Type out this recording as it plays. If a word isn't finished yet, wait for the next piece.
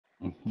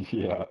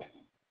Yeah.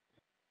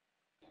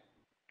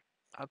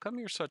 How come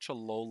you're such a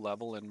low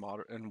level in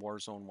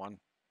Warzone 1?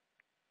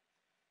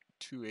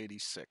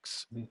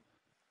 286.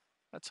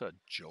 That's a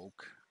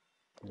joke.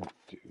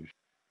 Dude.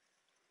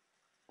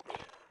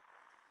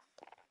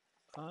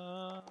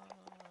 I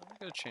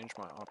gotta change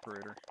my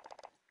operator.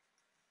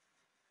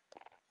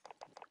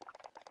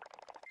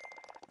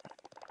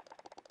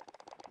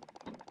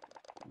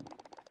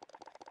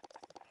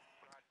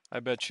 I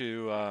bet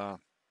you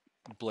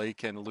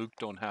Blake and Luke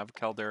don't have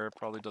Caldara. It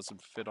probably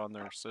doesn't fit on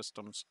their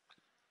systems.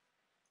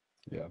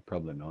 Yeah,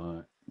 probably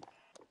not.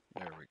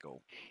 There we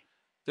go.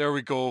 There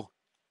we go.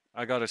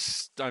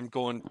 I'm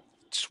going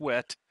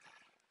sweat.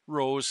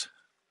 Rose.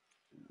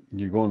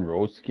 You're going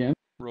rose skin?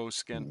 Rose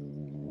skin.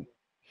 Ooh.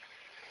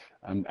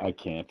 I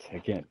can't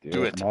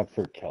Do it. it. Not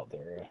for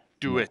Caldara.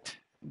 Do it.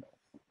 No.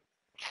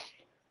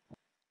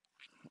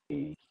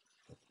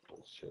 That's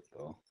bullshit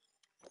though.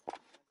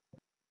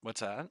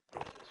 What's that?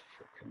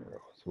 Frickin'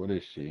 Rose. What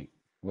is she?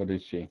 What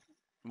is she?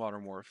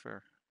 Modern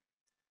Warfare.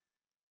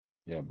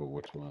 Yeah, but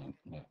which one?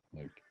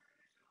 Like.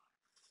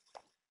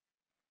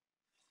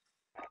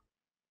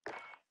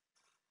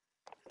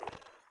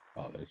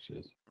 Oh, there she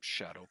is.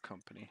 Shadow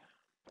Company.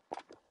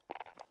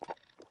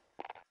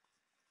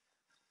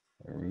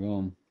 There we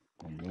go.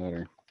 I got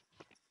her.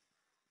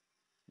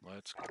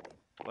 Let's go.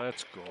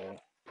 Let's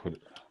go.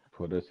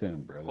 Put us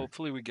in, brother.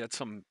 Hopefully we get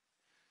some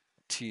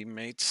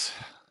teammates.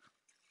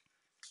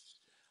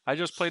 I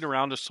just played a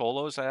round of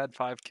solos. I had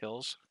 5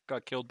 kills.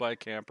 Got killed by a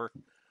camper.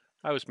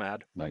 I was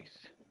mad. Nice.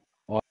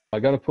 Well, I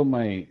gotta put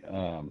my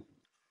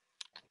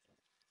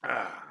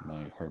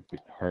my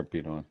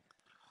heartbeat on.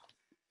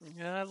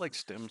 Yeah, I like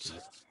stims.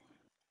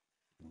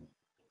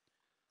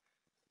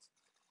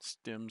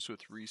 Stims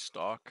with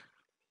restock.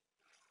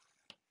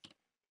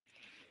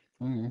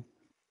 Okay.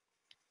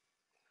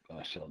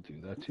 I shall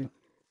do that too.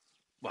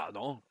 Well,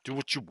 no, do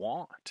what you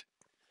want.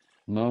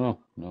 No.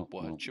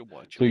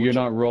 So you're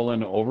not rolling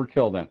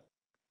overkill then?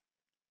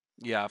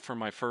 Yeah, for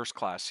my first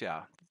class,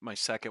 yeah. My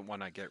second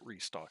one, I get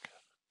restock.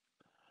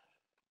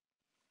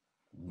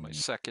 My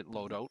second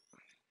loadout.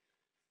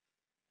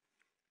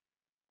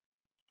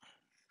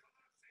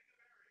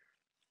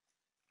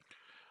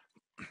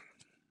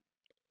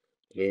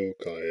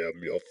 Luke, I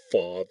am your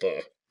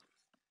father.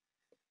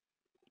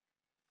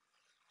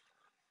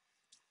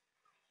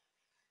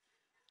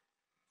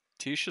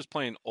 Tisha's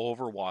playing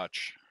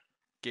Overwatch.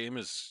 Game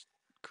is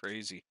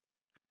crazy.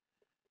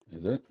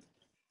 Is it?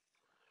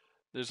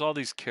 There's all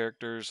these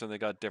characters and they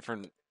got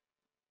different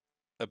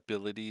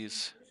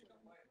abilities.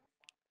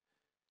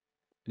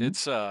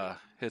 It's kind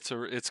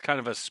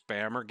of a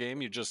spammer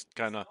game. You just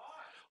kind of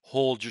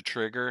hold your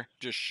trigger,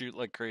 just shoot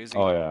like crazy.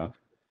 Oh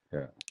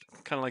yeah.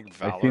 Kind of like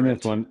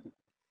Valorant.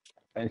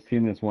 I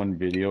seen this one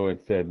video.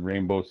 It said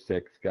Rainbow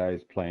Six guys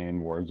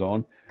playing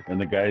Warzone,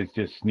 and the guy's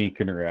just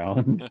sneaking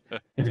around.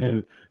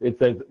 And it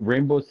says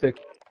Rainbow Six.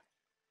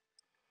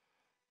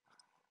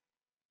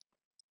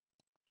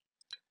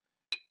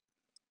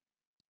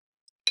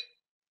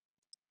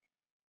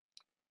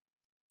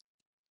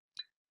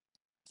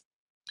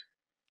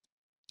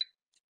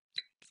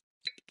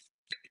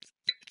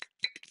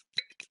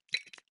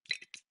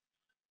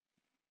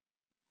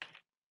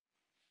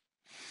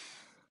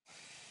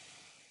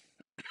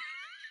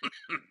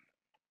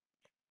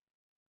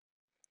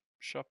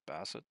 Shut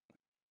Bassett.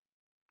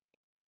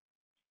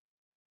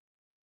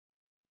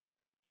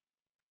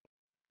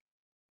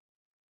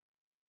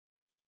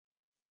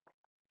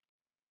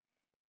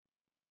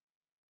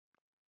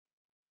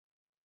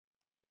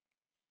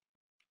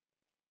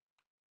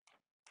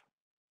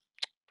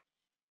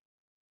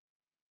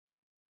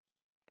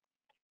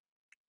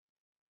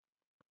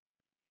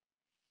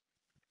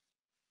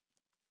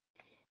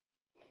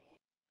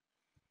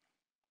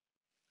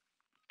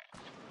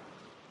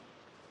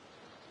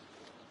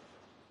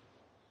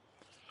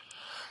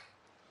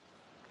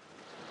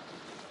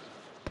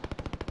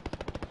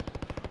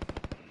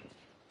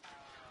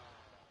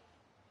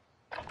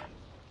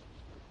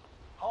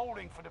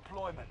 Holding for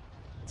deployment.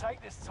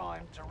 Take this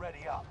time to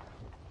ready up.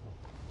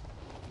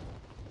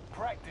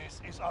 Practice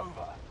is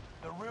over.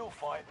 The real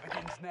fight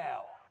begins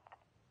now.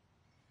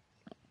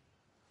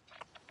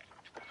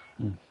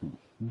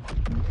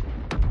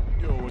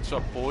 Yo, what's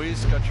up,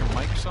 boys? Got your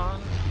mics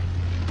on?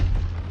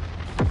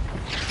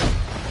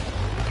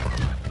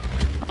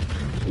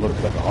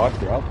 Looks like a hot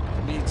drop.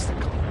 We need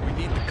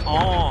the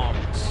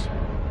comms.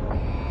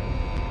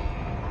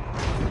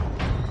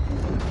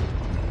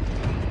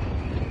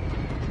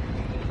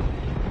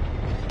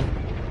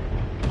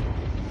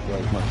 You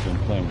guys must have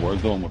been playing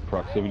Warzone with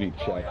proximity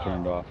chat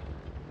turned off.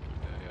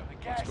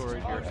 Yeah. Let's go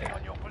right here.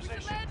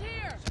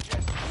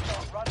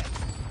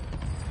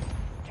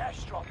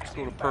 Let's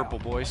go to purple,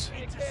 boys.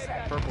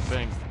 Purple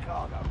thing.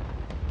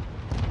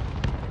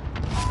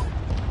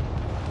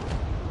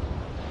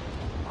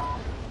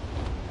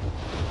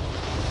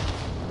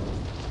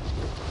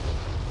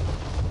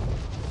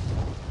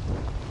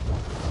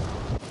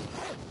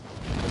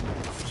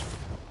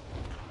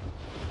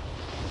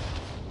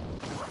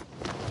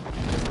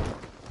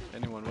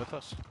 Anyone with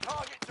us?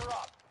 Targets are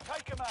up.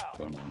 Take them out.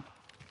 going on.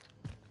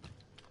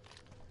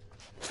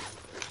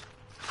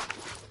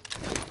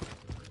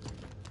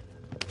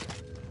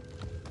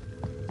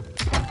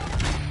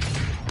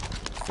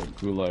 It's a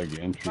gulag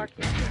entry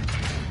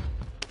thing.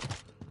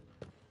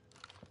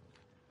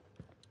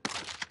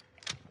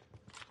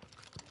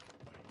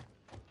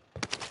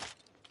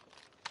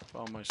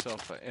 Found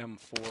myself a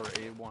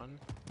M4A1.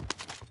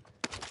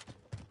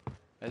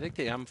 I think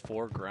the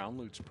M4 ground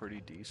loot's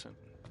pretty decent.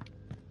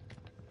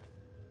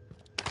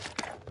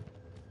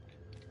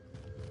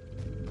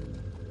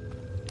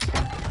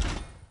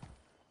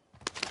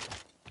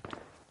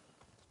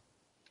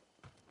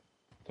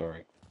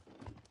 Sorry.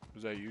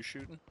 Was that you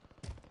shooting?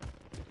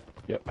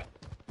 Yep.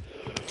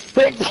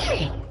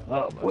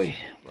 Oh boy.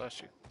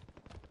 Bless you.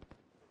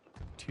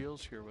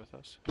 Teal's here with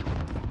us.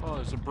 Oh,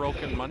 there's a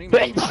broken money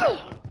machine.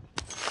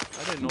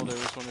 I didn't know there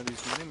was one of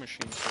these money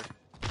machines here.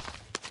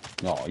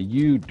 No,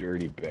 you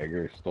dirty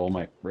beggar stole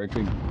my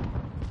frickin'.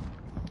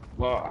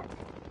 Fuck.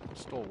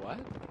 Stole what?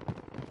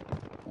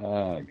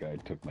 A guy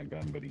took my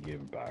gun, but he gave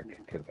it back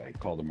because I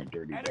called him a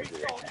dirty Enemy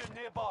beggar. soldier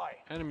nearby.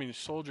 Enemy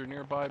soldier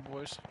nearby,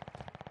 boys.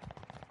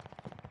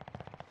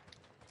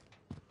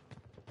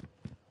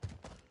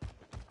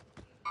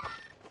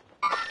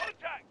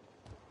 Contact.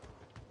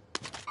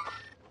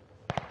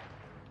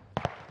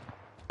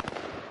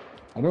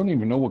 I don't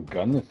even know what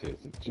gun this is.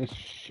 It's just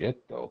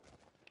shit, though.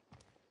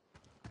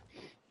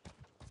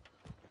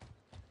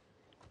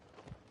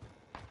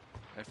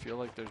 I feel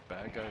like there's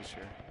bad guys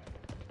here.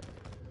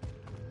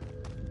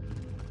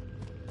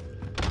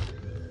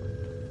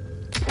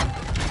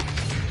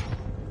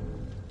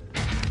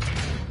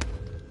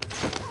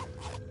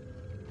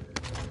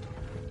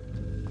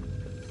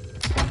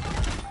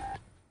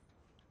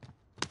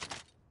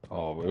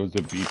 Oh, it was a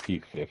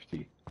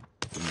BP-50.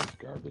 This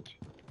garbage.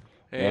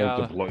 Hey, Yeah,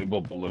 it's a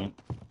deployable balloon.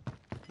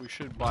 we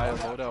should buy a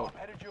loadout.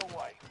 Headed your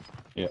way.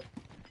 Yeah.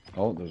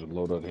 Oh, there's a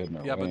loadout heading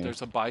our Yeah, way. but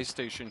there's a buy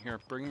station here.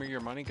 Bring me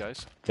your money,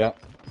 guys. Yeah.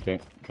 Okay,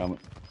 coming.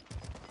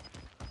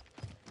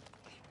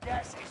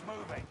 Gas is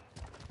moving.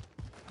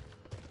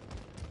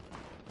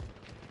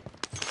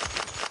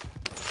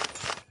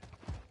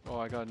 Oh,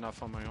 I got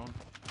enough on my own.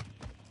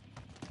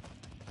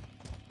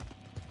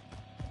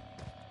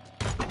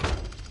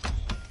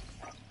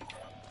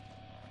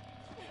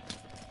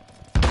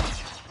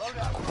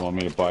 Loadout. You want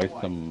me to buy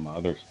some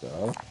other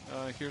stuff?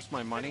 Here's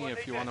my money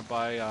if you want to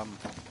buy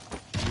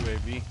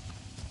UAV.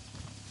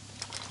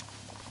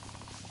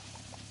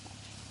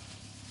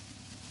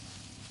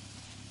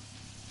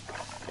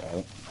 Got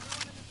it.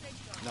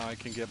 Now I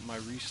can get my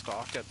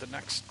restock at the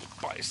next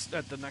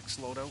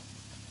loadout.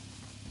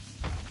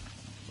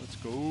 Let's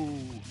go.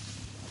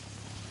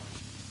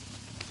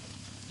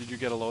 Did you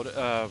get a load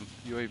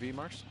UAV,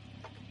 Mars?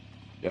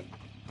 Yep.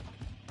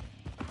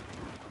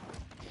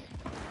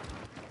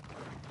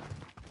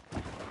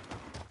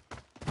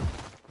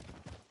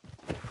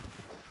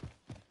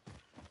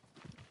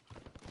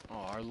 Oh,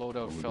 our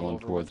loadout We're fell going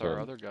over towards with our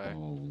other guy.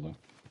 Oh, look.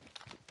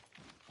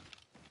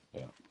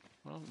 Yeah.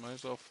 Well, might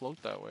as well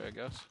float that way, I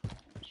guess.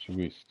 Should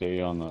we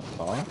stay on the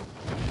top?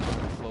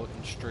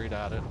 Floating straight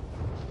at it.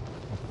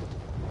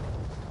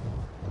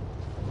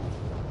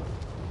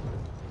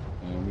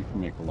 Yeah, we can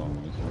make a long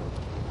ways.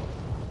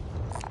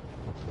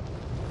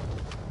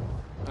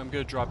 I'm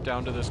gonna drop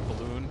down to this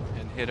balloon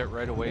and hit it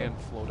right away and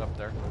float up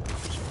there.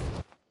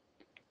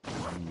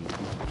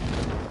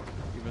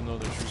 Even though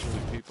there's usually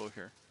people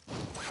here.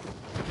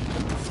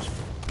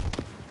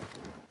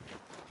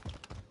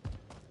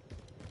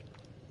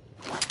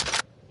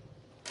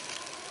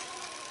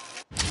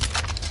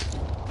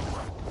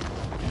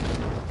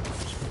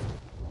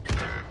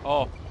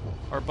 Oh,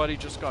 our buddy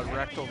just got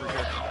wrecked over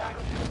here.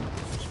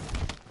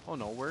 Oh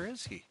no, where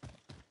is he?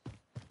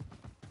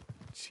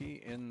 Is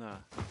he in the...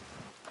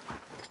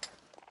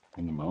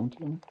 In the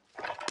mountain?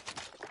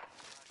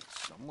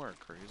 somewhere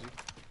crazy?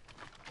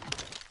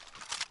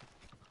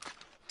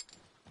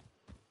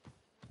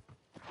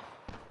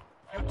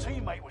 Your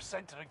teammate was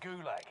sent to the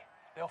gulag.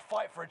 They'll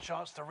fight for a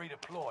chance to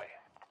redeploy.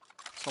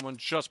 Someone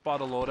just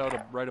bought a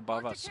loadout right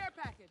above us.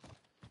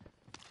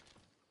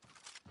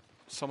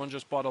 Someone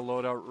just bought a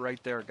loadout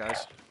right there,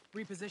 guys.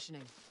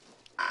 Repositioning.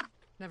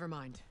 Never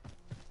mind.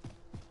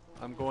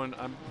 I'm going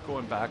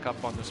back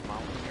up on this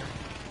mountain here.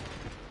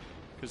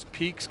 Because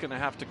Peak's gonna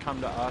have to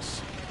come to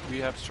us. We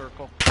have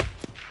circle.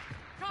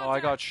 Oh, I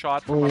got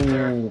shot from up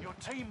there. Oh, Your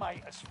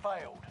teammate has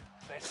failed.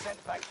 They're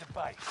sent back to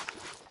base.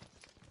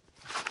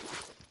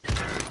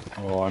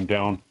 oh, I'm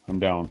down. I'm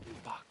down.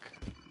 Fuck.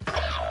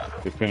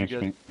 They finished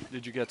me.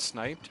 Did you get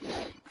sniped?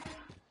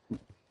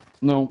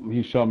 No,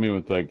 he shot me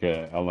with like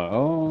a.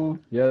 Oh,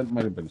 yeah, it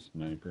might have been a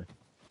sniper.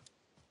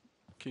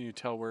 Can you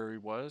tell where he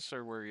was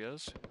or where he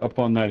is? Up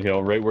on that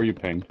hill, right where you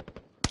pinged.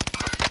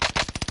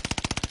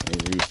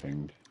 Right where you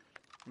pinged.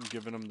 I'm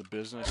giving him the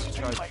business. He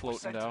Your tried teammate was floating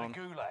sent down. to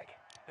the gulag.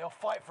 They'll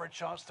fight for a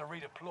chance to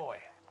redeploy.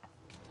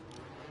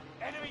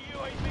 Enemy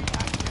UAV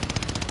active.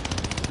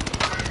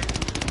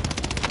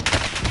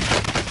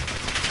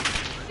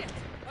 Shit!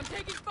 I'm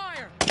taking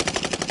fire!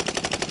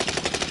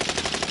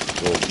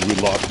 Well, we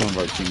lost one of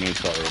our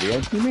teammates already.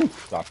 Our teammates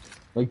sucked.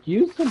 Like,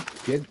 use some,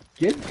 get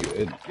good,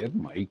 get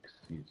mics.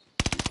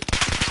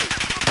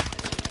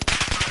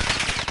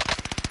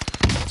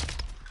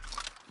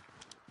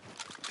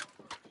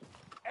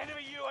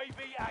 Enemy UAV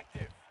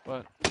active.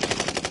 What?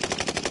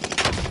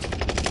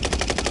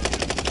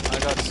 I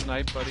got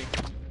sniped, buddy.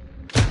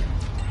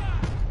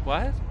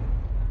 What?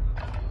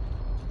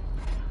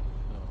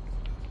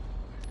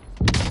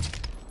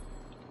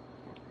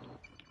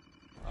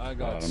 I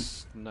got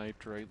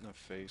sniped right in the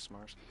face,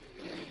 Mars.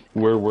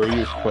 Where were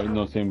you fighting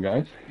those same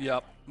guys?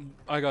 Yep.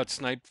 I got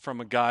sniped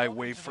from a guy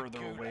way further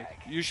away.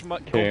 You should go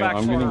Okay, back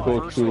I'm for gonna our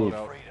go first to-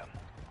 loadout.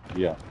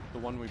 Yeah. The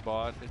one we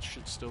bought, it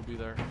should still be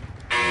there.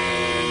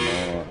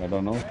 I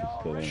don't know if it's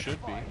still there.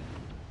 Should be.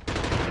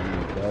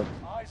 That-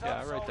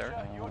 Yeah, right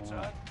there. Your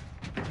turn.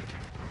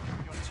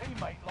 Your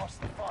teammate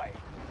lost the fight.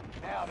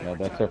 Now they Yeah,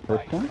 that's return our to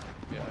first base. one?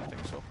 Yeah, I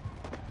think so.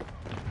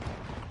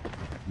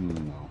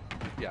 No.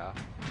 Yeah.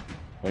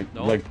 Like,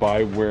 No. like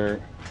by where,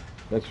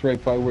 that's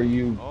right by where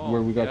you, Oh,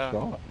 where we got yeah.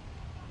 shot.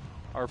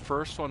 Our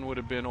first one would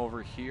have been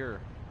over here.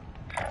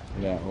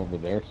 Yeah, over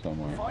there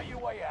somewhere. Fight your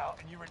way out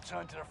and you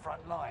return to the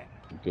front line.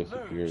 It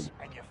disappeared. Lose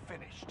and you're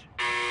finished.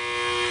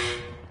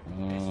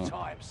 It's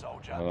time,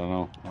 soldier. I don't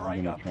know. I'm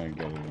Break gonna up. try and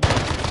get it in.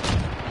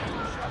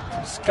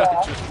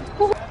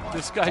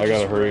 This guy I gotta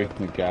just hurry. ran-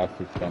 The gas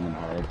is coming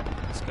hard.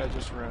 This guy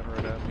just ran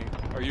right at me.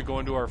 Are you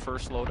going to our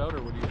first loadout,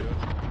 or what are you doing?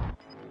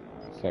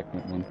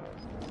 Second one.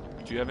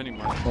 Do you have any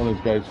money? Oh, there's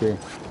guys here.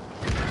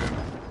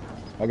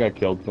 I got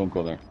killed. Don't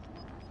go there.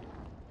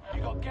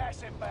 You got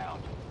gas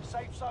inbound.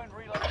 Safe zone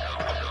relocated.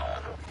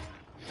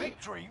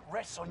 Victory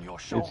rests on your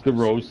shoulders. It's the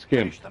rose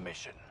skin. Finish the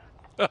mission.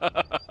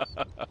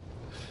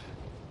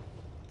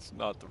 It's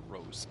not the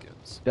rose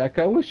skins. That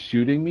guy was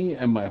shooting me,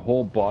 and my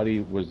whole body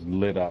was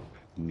lit up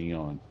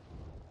neon.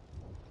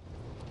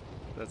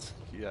 That's,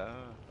 yeah.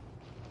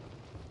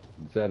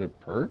 Is that a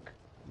perk?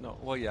 No,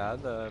 well, yeah,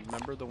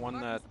 remember the one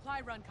that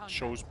Supply run contract.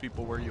 shows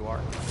people where you are?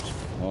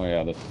 Oh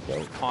yeah, that's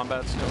dope.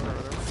 Combat scout or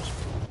whatever.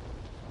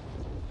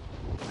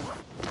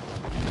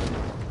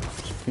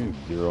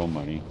 Zero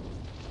money.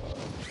 Oh,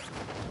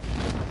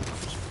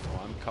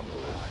 I'm coming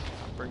back.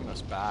 I'm bringing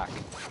us back.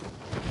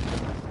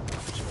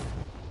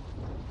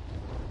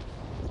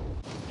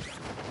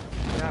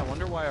 Yeah, I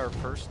wonder why our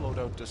first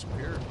loadout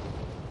disappeared.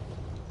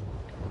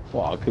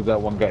 Well, because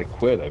that one guy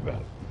quit, I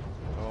bet.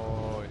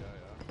 Oh,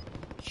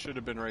 yeah. It should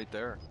have been right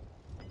there.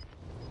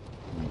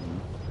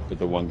 But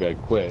the one guy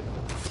quit,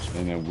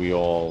 and then we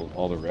all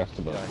the rest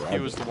of us. Yeah, he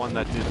grabbed was it. the one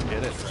that didn't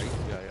get it, right?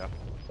 Yeah, yeah.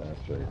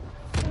 That's right.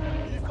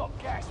 You've got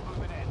gas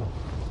moving in.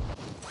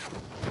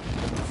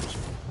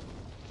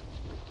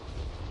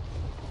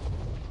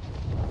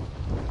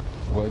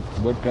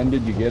 What gun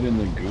did you get in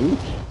the gooch?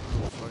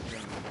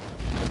 Fucking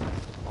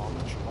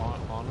Automatron.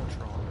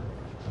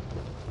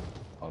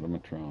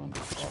 Automatron.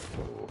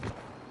 Auto.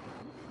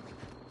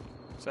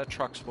 Is that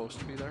truck supposed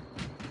to be there?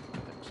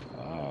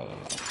 Ah,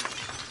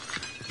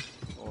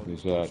 Oh,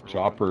 there's these a doors are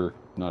chopper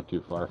not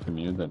too far from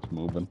you that's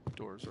moving. Open.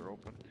 Doors are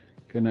open.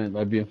 Good night,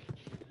 love you.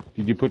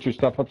 Did you put your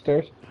stuff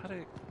upstairs? How do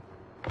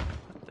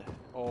what the?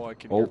 Oh, I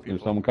can Oh, hear there's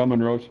people. someone coming,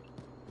 Rose.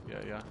 Yeah,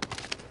 yeah.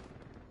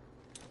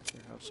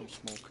 Here, have some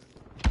smoke.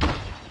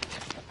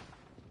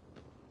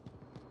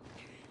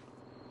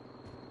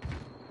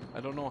 I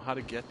don't know how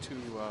to get to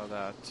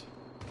that.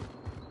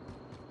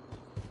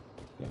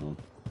 Down.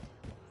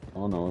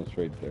 Oh no, it's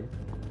right there.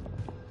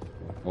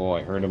 Oh,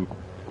 I heard him.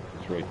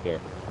 It's right there.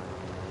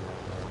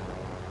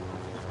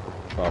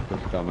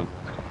 Chopper's coming.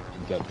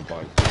 He's at the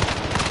bike.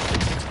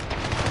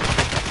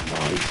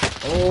 Nice.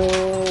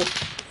 Oh!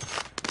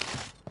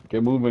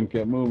 Get moving,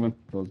 get moving.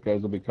 Those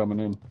guys will be coming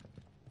in.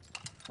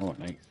 Oh,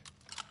 nice.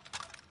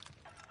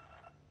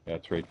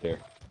 That's right there.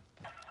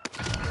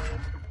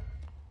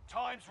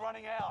 Time's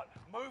running out.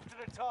 Move to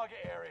the target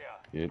area.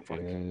 It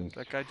is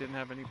That guy didn't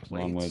have any a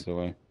long plates. ways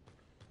away.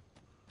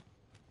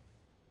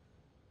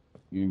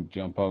 You can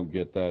jump out,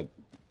 get that.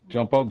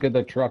 Jump out, get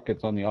that truck.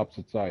 It's on the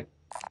opposite side.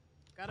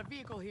 Got a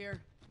vehicle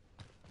here.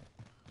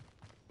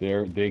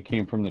 They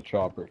came from the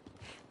chopper.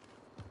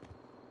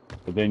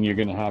 But then you're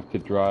gonna have to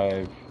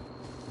drive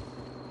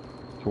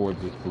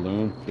towards this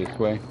balloon this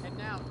way.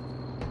 Heading out.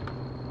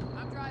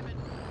 I'm driving.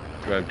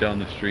 Drive down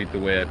the street the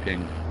way I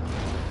pinged.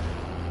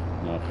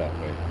 Not that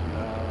way.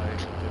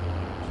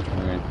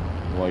 Alright.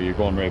 Well, you're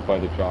going right by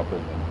the chopper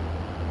then.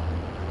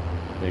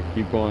 Okay,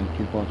 keep going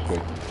straight.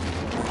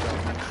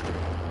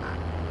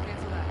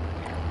 Cancel that.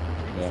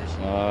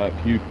 Yeah. Reposition.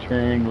 If you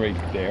turn right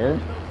there,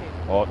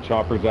 Located. oh,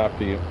 chopper's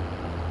after you.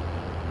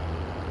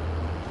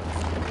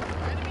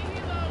 Enemy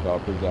helo.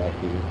 Chopper's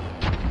after you.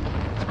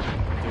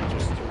 They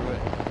just threw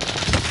it.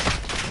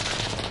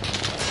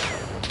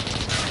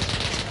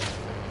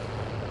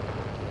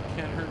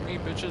 Can't hurt me,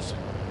 bitches.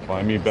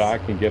 Find me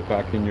back and get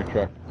back in your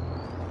truck.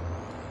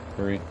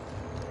 Hurry.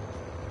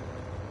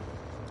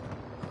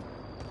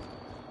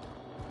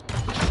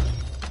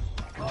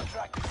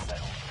 Contract is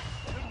settled.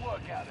 Good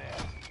work out there.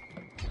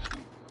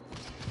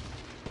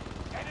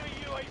 Enemy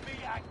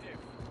UAV active.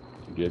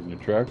 Get in your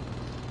truck.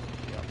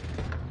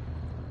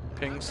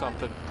 Ping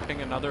something.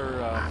 Ping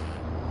another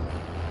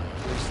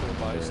Race to the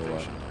buy Very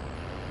station.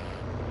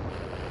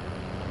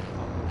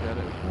 I'll go get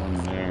it. One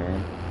there.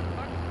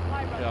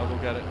 Yeah, I'll go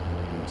get it.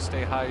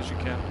 Stay high as you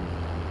can.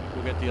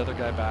 We'll get the other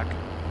guy back.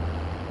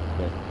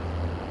 Okay.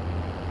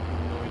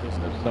 Even though he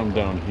doesn't have There's a some mic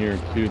down on, here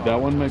he's not too. That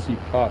talking one to might us. be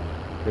caught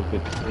because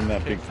it's in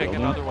that big Pick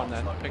building. another one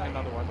then. Pick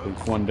another one.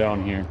 There's one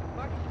down here.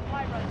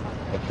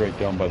 That's right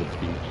down by the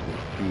beach.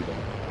 There's two there.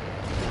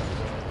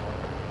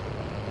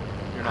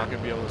 You're not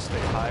going to be able to stay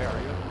high, are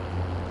you?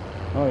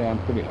 Oh yeah, I'm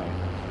pretty high.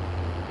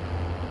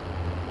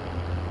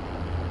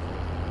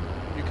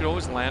 You could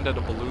always land at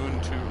a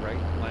balloon too, right?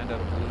 Land at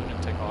a balloon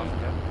and take off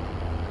again.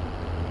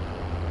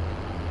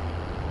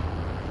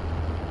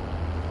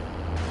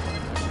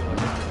 I feel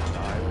like I'm gonna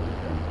die over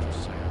here.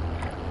 Just saying.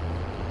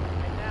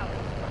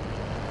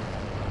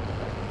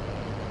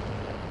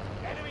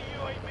 Enemy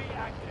UAV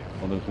active.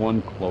 Well, there's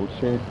one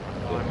closer.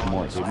 There's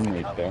more hidden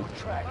right there.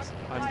 Tracks.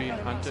 I'm being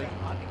hunted.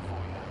 Hunting for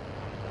you.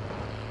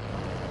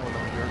 Oh no,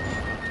 you're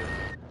being hunted.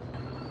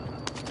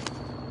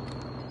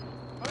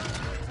 Move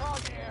to the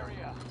target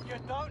area. You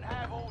don't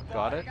have all day.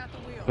 Got it? Got the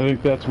wheel. I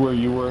think that's where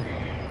you were.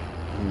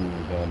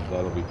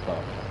 That'll be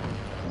tough.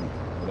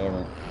 Whatever.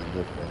 We'll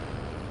get there.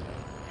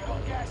 You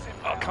got gas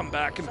inbound. I'll come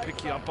back and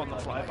pick you up on the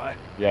flyby.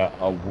 Yeah,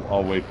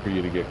 I'll wait for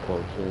you to get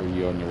closer. Are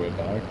you on your way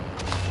back?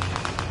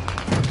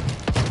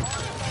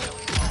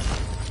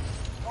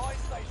 Buy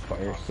station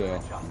Fire costs sale.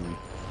 adjusted.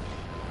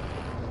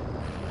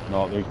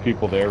 No, there's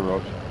people there,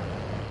 Roach.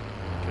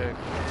 Okay.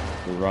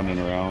 They're running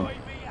around.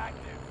 UAV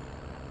active.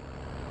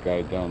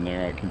 Guy down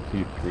there. I can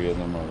see 3 of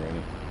them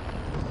already.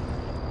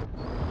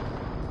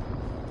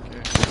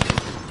 Okay.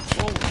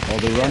 Oh,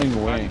 they're running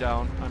away. I'm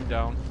down. I'm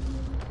down.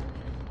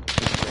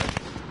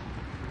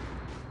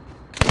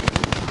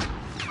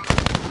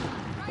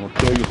 Don't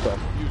kill yourself.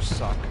 You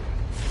suck.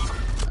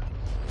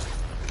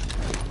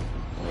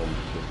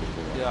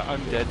 Yeah,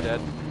 I'm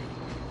dead.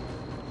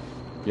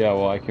 Yeah,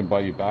 well, I can buy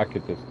you back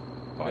at this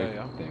bike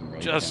Yeah. thing,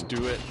 right? Just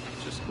do it.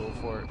 Just go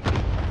for it.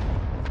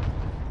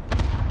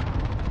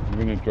 I'm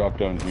gonna drop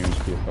down here and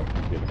see if I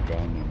can get a gun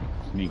and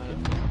sneak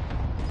in there.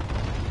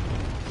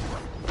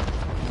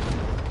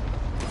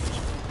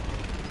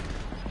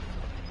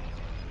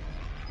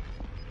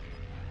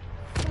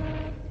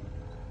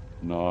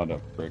 Not a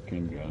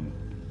frickin' gun.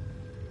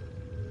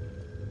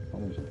 Oh,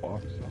 there's a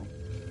box though.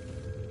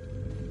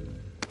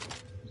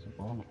 There's a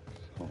box.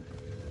 Oh.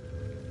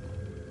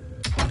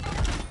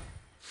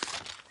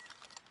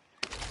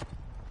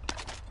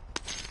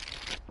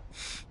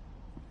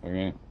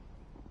 Okay.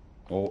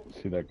 Oh,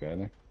 see that guy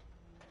there?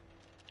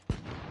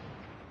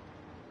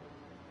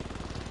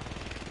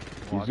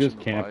 He's Watching just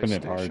the camping buy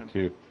it hard station.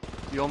 too.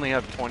 You only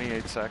have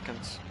 28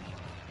 seconds.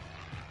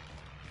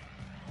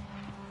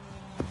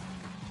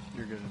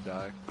 You're gonna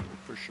die,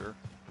 for sure.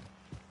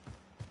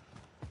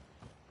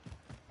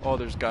 Oh,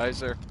 there's guys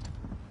there.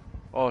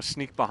 Oh,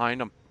 sneak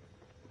behind them.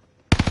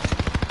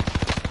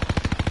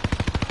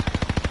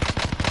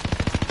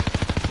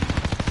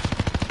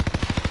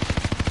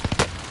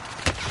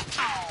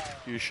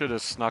 You should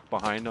have snuck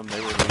behind them.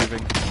 They were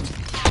leaving.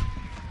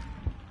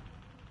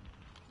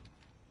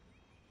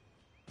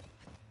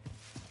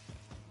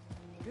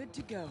 Good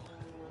to go.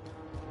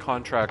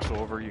 Contract's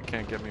over. You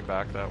can't get me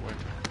back that way.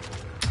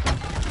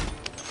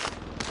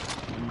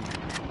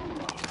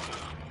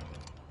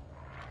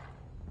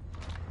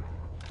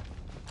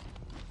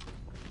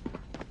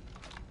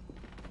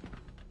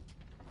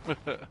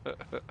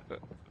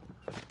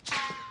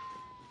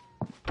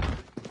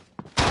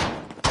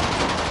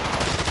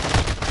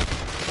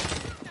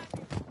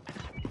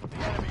 The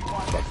enemy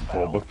won this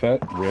battle. Boba Fett?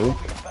 Really?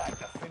 Get back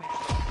to finish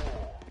the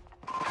war.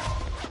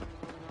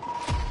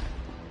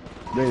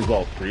 There's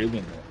all 3 of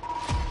them there.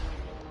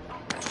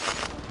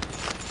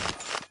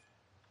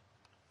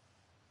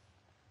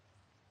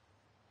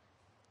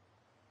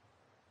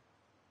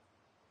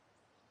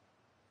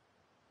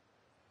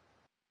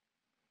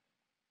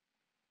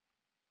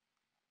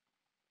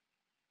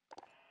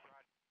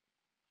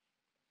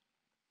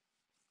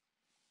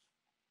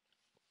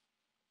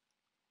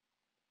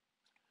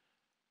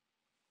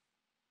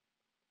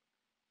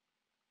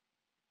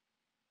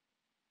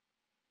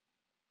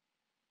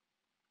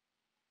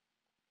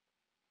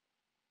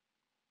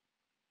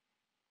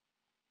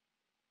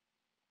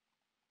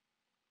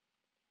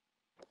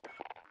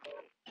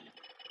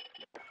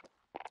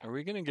 Are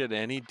we gonna get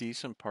any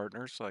decent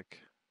partners?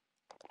 Like,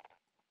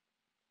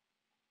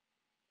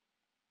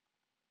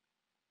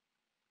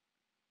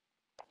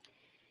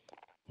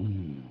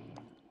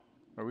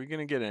 are we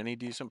gonna get any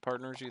decent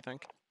partners? You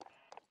think?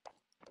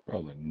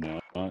 Probably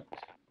not.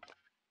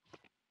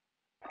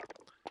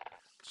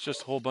 It's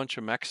just a whole bunch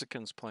of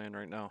Mexicans playing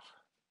right now.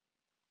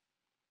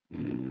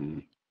 Yeah.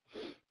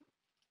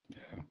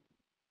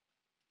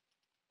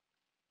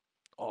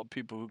 All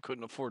people who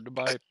couldn't afford to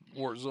buy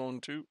Warzone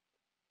 2.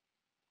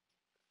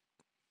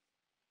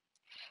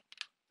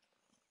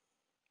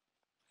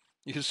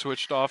 You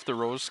switched off the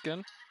rose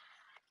skin?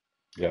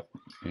 Yep.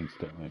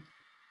 Instantly.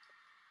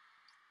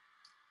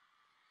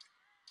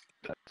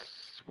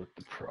 That's what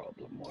the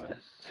problem was.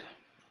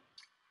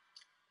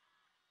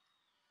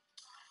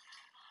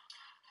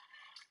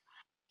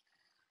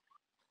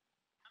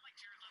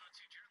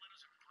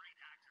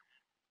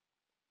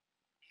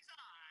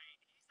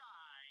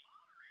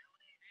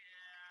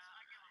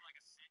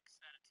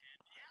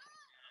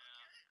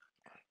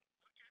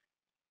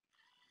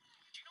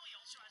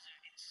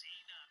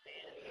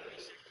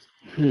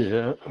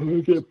 Yeah,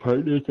 we'll get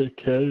partners that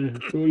can.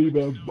 Don't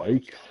even have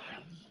bikes.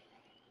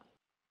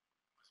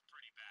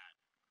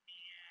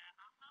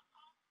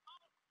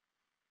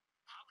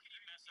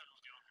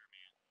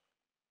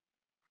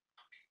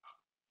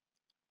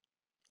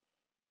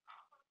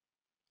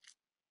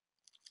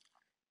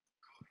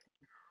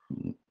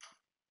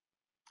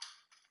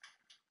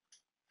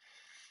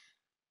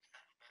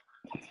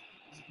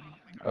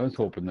 I was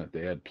hoping that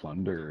they had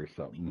plunder or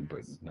something,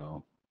 but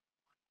no.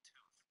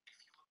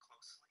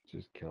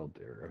 Just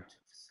Caldara.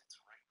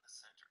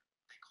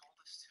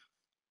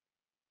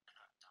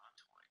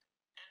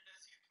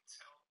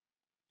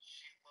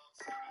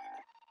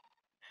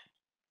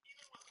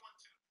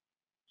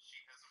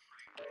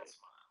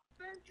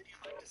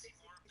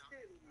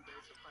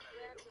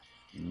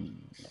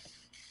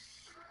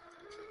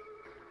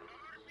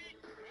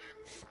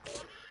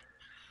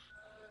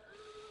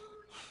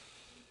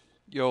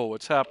 Yo,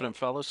 what's happening,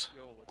 fellas?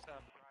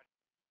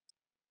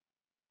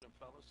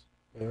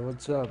 Hey,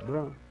 what's up,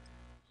 bro?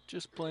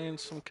 Just playing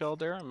some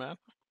Caldara, man.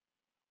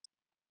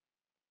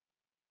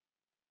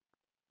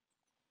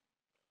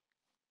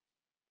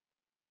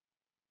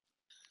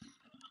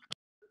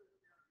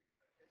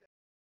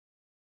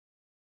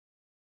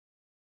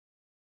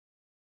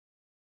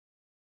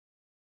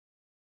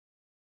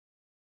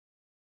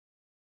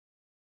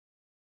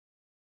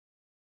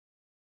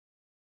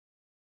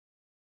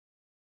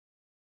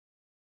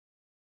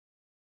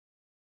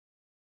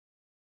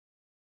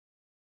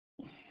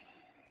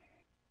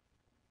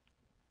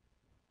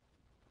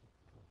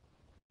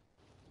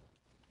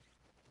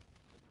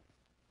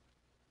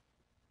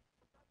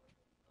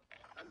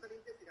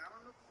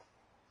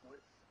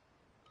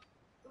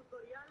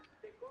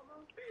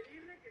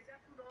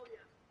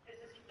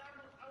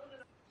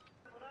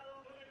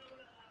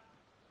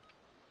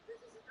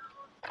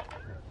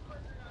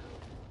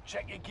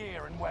 Check your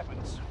gear and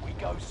weapons. We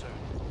go soon.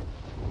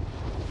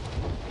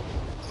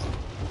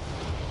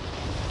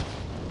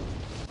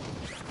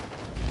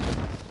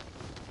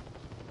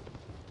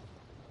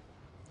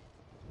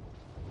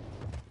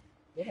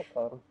 Mira,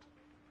 cabrón.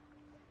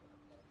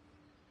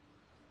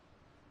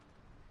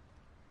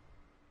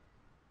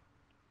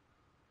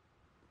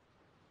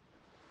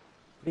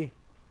 Sí.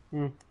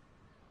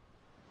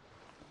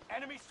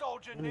 Enemy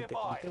soldier Ya ni te nearby.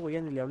 conté, güey,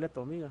 ya ni le hablé a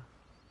tu amiga.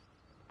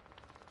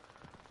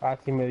 Ah,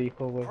 sí me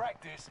dijo, güey.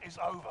 Practice is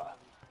over.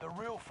 The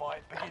real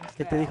fight begins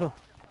 ¿Qué te now. dijo?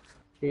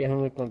 Que ya no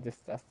me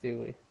contestaste,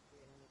 güey.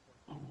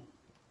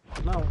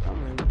 No,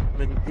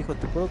 me dijo,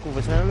 ¿te puedo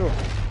confesar algo?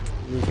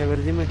 Le dije, a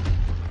ver, dime.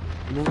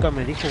 Y nunca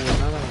me dijo, güey,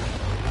 nada,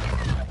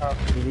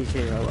 güey. Y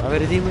dije, a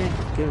ver, dime,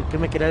 ¿qué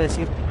me quería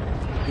decir?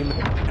 Y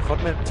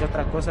mejor me decía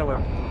otra cosa, güey.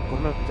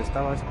 ¿Cómo me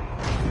contestabas?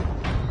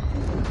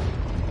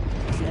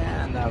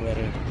 Ya, anda, a ver.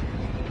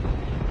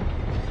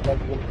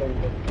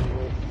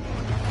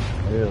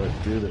 Yeah,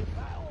 let's do this.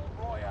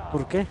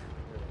 ¿Por qué?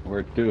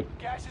 Where to?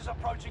 Gas is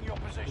approaching your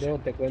position. Luego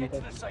te Get cuento.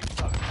 to the safe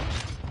zone.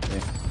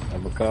 Hey,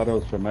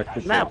 avocados from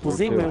Mexico. Nah, pues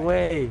Where dime, to?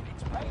 güey.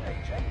 It's payday,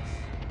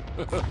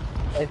 gents.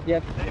 Es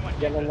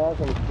ya no andabas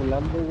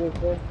enculando, güey,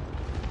 pues.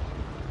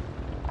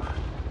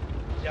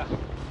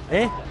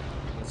 ¿Eh?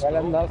 Ya la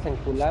andabas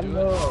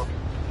enculando.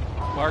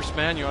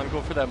 Marceman, you want to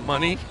go for that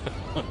money?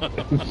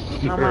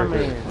 No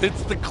mames.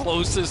 It's the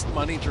closest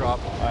money drop.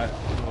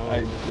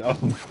 I'm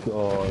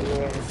so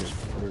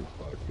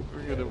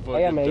We're gonna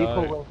Ella me fucking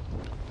dijo, die. güey.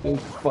 There's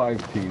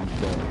 5 teams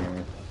down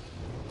here.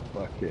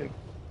 Fuck it.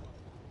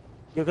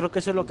 Yo creo que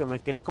eso es lo que me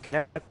quería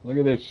coger. Look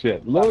at this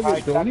shit. Look,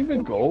 don't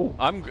even go.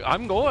 I'm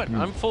going.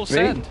 I'm full Bail-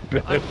 send.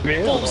 I'm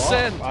bail full off.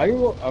 send.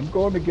 I'm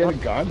going to get a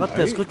gun. No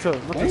te escucho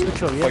bien,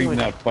 Fighting güey.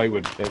 that fight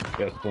with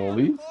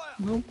Pestoli.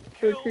 No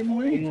freaking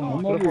way.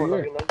 I'm over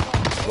here.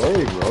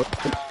 Sorry, bro.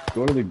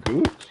 Go to the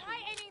goose.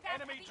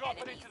 Enemy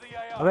dropping into the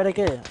AO. A ver, hay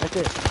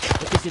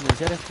que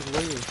silenciar a estos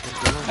güeyes.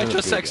 Porque I no.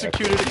 just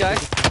executed a guy.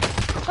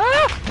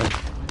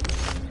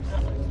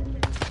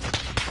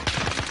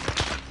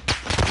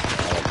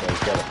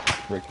 I've got a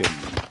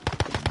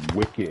freaking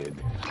wicked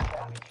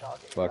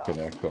fucking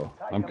echo.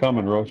 I'm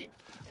coming, Roche.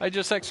 I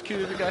just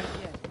executed a guy.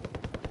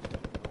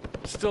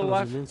 Still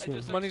alive.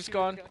 Money's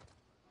gone.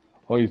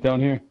 Oh, he's down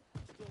here.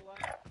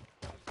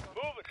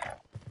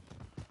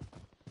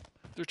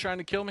 They're trying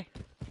to kill me.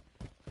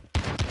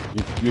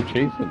 You're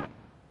chasing him.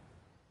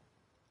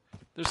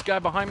 There's a guy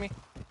behind me.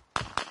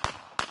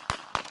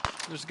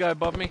 There's a guy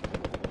above me.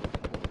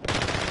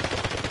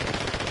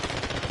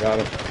 Got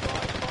him.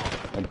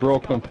 I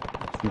broke him.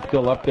 He's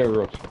still up there,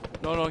 Roche.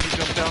 No, he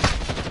jumped down.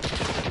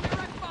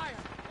 Direct fire.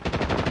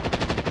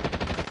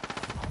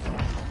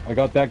 I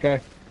got that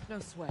guy. No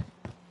sweat.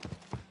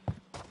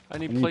 I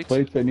need Any plates.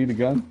 plates? I need a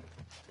gun.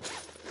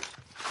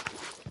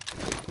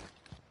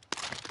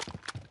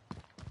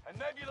 A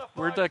nebula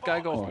Where'd that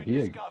guy bomb go? has Oh, been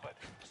he- discovered.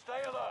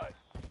 Stay alert.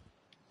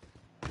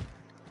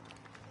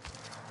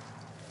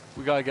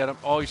 We gotta get him.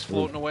 Oh, he's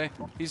floating away.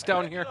 He's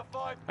down here. Nebula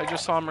 5 I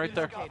just saw him right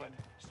there. discovered.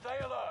 Stay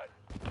alert.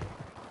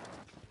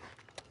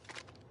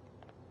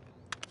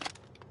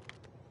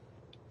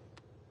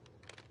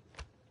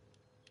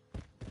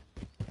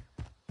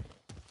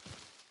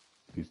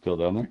 He's still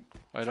down there.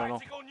 I don't know.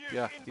 Tactical news.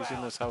 Yeah, he's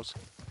in this house.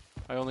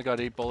 I only got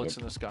 8 bullets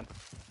in this gun.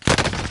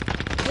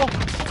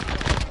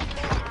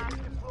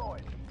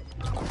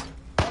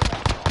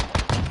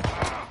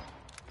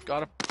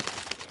 Got him.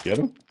 Get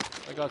him?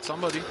 I got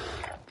somebody.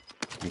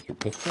 With your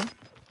pistol?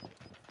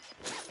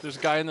 There's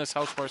a guy in this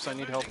house, Marce. I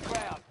need help.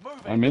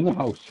 I'm in the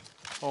house.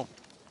 Oh.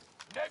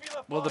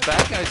 Well, the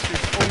bad guy's here.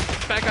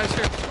 Oh, bad guy's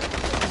here.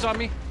 He's on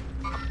me.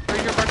 Right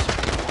here,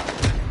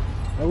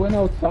 Marce. I went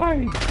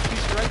outside.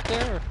 He's right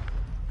there.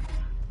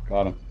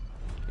 Got him.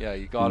 Yeah,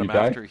 you got him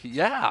die? after he...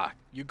 Yeah,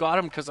 you got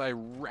him because I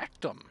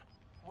wrecked him.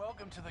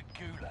 Welcome to the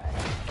Gulag.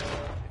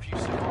 If you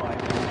survive...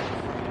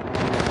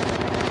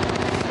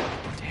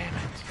 Damn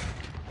it.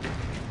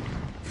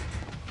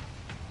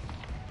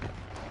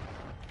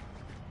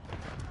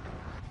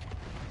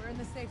 We're in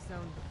the safe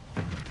zone.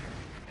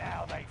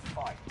 Now they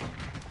fight.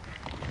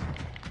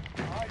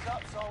 Eyes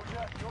up,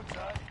 soldier. Your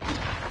turn.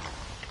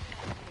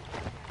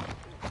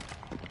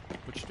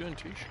 What you doing,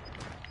 Tish?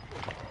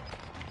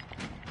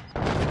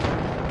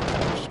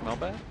 Smell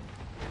bad?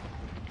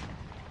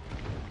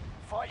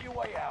 Fight your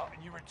way out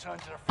and you return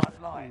to the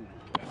front line.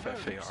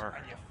 FFAR.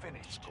 And you're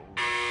finished.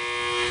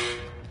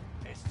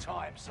 It's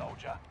time,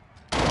 soldier.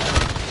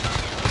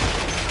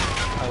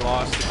 I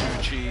lost the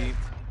Gucci.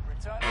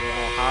 Return I don't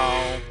know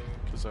how,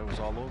 because I was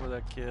all over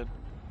that kid.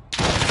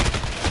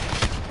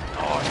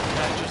 Oh, he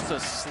had just a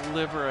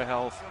sliver of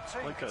health.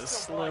 Like a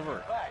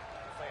sliver.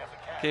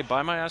 Okay,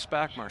 buy my ass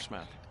back,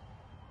 Marceman.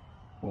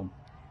 Well,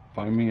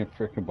 find me a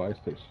frickin' buy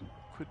station.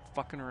 Quit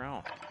fucking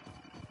around.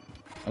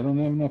 I don't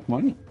have enough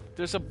money.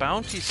 There's a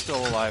bounty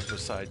still alive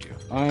beside you.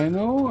 I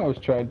know. I was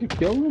trying to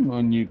kill him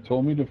and you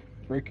told me to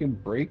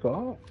frickin' break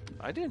off.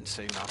 I didn't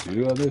say nothing.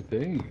 Do other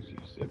things. You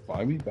said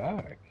buy me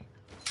back.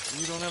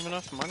 You don't have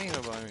enough money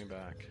to buy me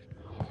back.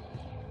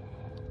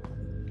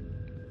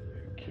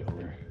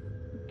 Killer.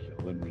 You're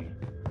killing me.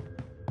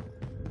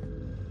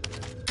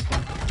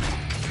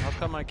 How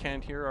come I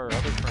can't hear our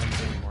other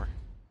friends anymore?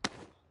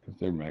 Because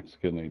they're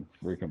Mexican. They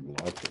freaking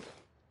block us.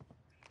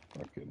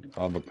 Fucking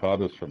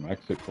avocados from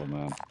Mexico,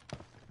 man.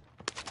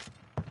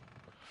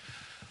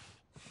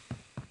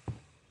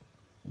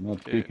 I'm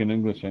not speaking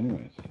English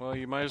anyways. Well,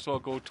 you might as well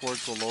go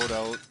towards the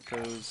loadout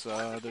because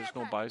there's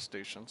no buy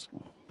stations.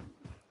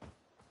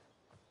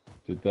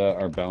 Did that?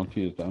 Our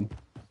bounty is done?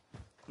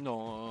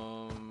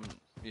 No,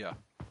 yeah.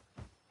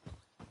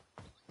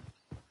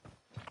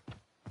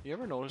 You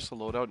ever notice the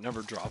loadout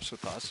never drops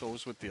with us,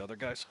 always with the other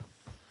guys?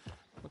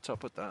 What's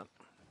up with that?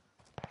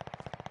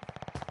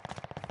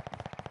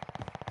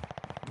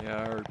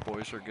 Yeah, our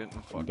boys are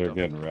getting fucked They're up.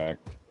 getting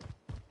wrecked.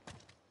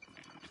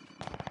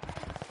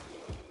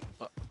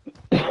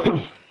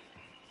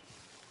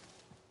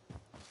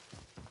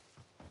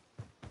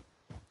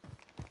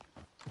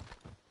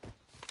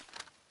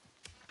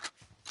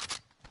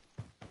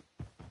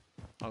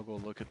 I'll go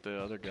look at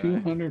the other guy.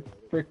 200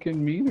 frickin'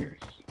 meters.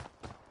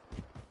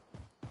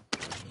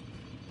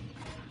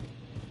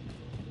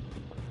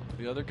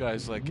 The other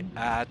guy's like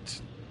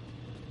at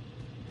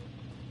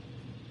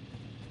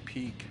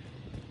peak.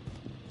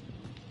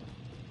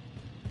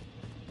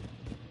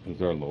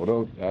 Is our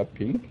loadout at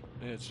peak?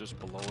 Yeah, it's just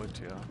below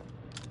it, yeah.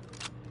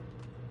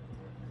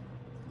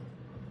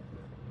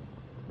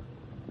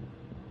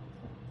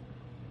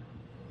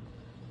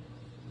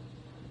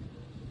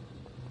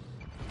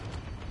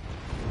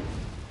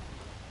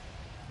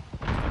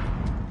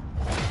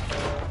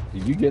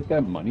 Did you get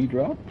that money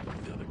drop?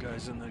 The other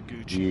guy's in the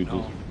Gucci. You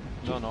No,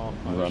 just no.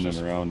 I was running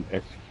just- around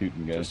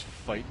executing guys. Just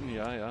fighting,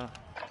 yeah.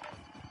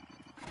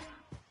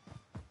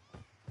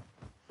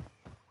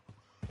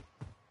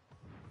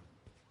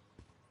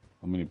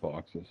 How many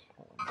boxes?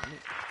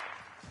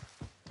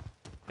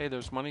 Hey,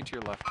 there's money to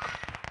your left.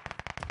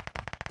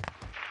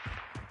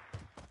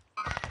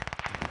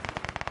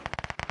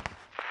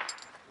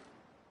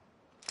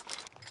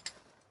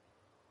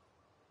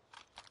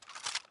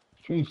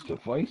 Strange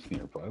device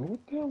nearby. What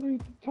the hell are you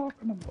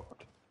talking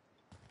about?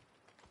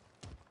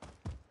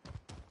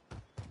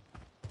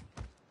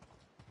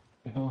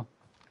 Yeah.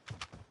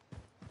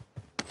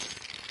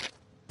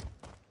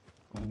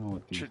 I know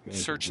what these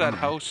guys Search are that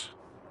doing. house.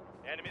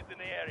 Enemies in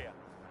the area.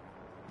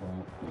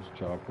 Well, there's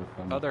chopper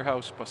coming. Other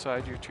house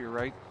beside you to your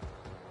right.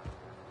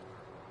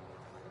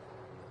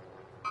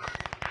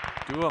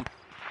 Do them.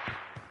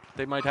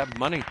 They might have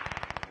money.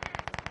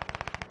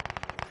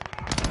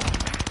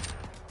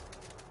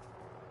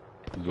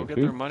 Is Go it get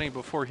two? their money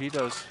before he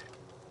does.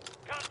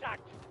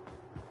 Contact.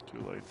 Too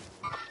late.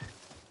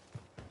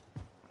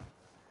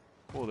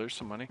 Oh, there's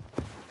some money.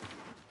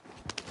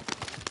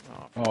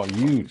 Oh,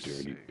 you fuck's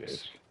dirty sakes.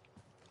 bitch.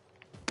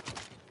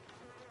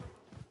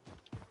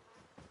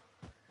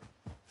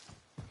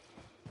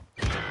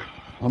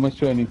 How much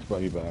do I need to buy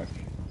you back?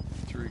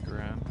 $3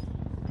 grand.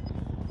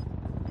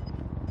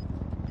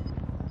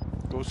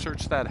 Go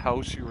search that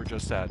house you were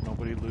just at.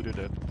 Nobody looted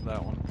it.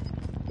 That one.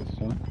 This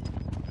one?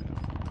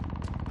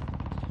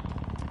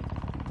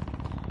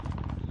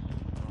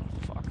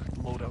 Oh, fuck.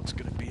 Loadout's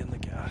gonna be in the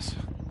gas.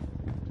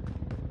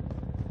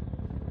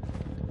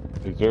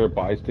 Is there a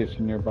buy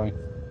station nearby?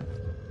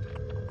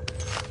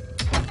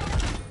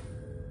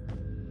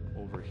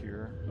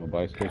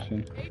 buy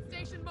station? Aid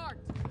station marked.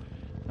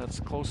 That's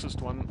the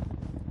closest one.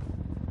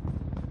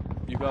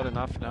 You got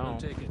enough now.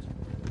 Take it.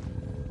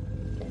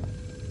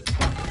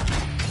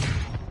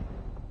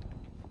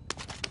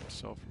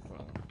 Self.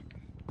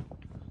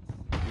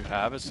 You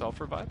have a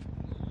self-revive?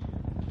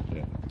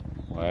 Yeah.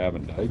 Well, I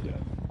haven't died yet.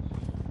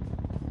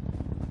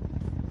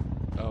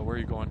 Where are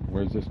you going?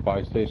 Where's this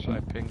buy station? I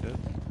pinged it.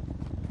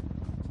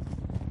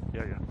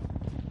 Yeah, yeah.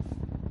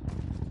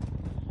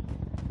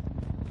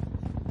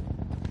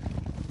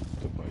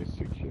 Device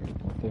secure.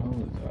 What the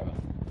hell is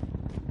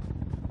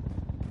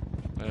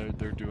that?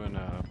 They're doing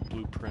a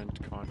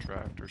blueprint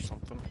contract or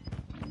something.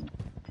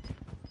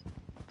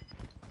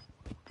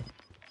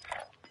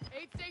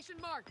 Aid station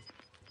marked.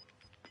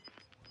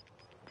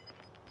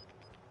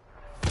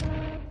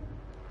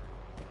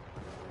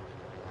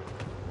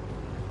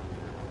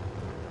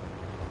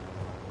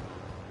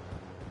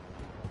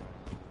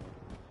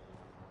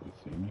 You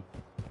see me?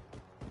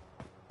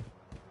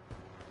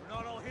 We're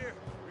not all here.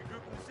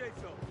 Regroup in the safe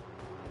zone.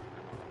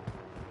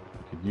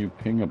 Could you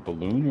ping a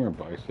balloon or a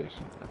buy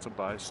station? That's a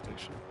buy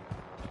station.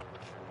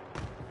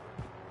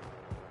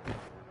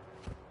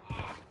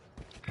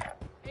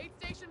 Aid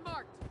station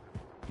marked.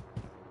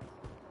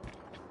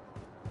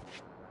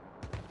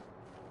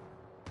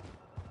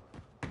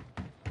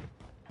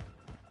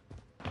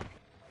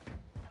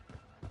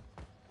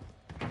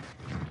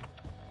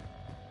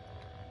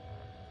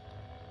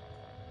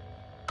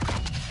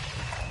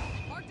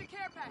 Marked a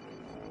care package.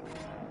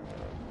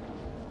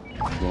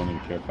 You going in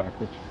care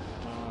package?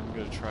 I'm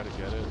gonna try to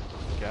get it.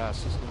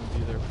 Gas is gonna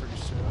be there pretty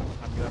soon.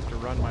 I'm gonna have to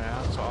run my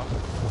ass off.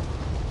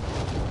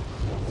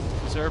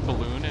 Is there a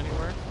balloon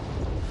anywhere?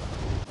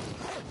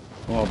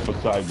 Well,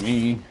 beside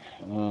me.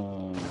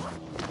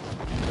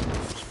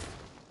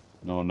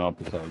 No, not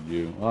beside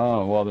you.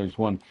 Oh, well, there's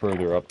one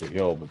further up the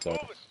hill, but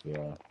that's,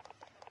 yeah.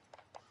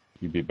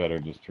 You'd be better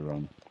just to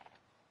run.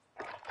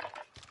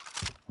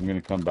 I'm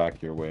gonna come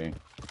back your way.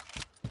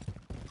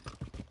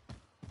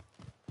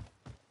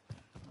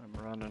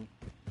 I'm running.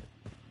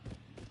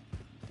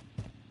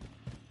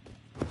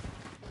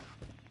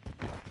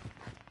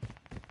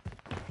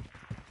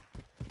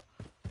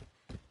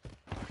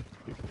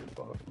 Kick your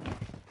butt, man.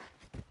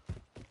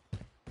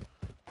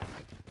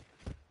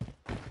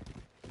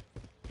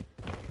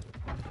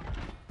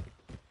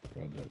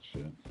 Grab that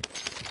shit.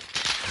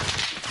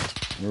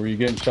 Where were you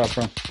getting shot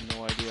from?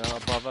 No idea.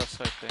 Above us,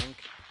 I think.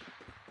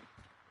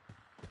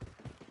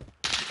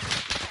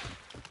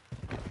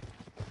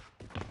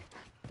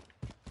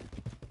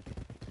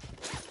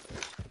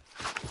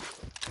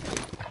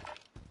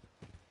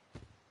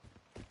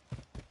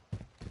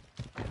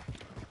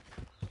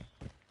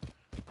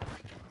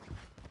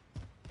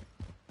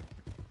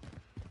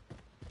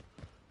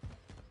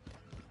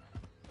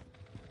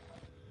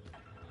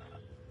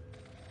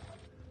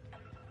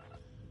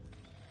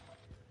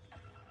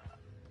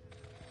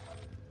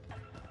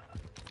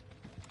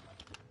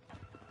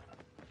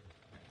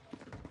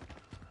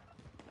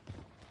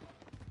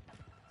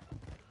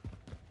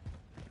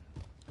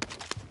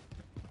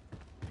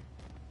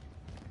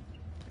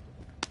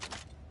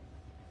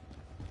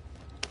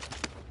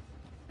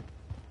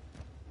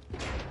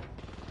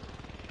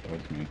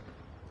 That's me.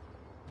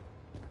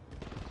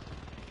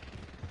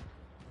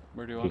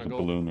 Where do you want There's to a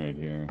go? balloon right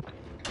here.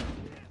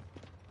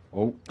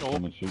 Oh, Oh.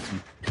 someone's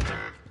shooting.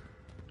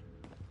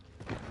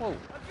 Whoa.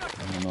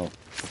 I don't know.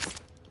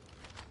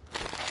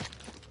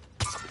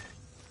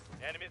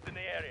 Enemies in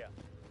the area.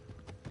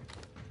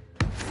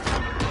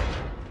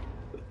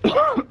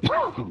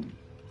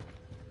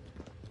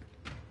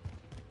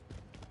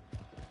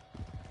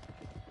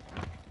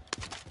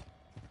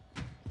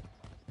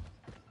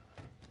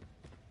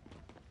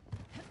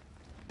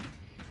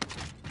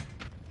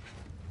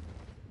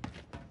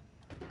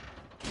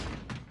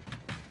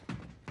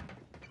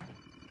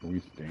 Are we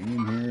staying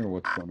in here or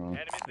what's going on?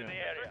 Enemies in the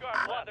area.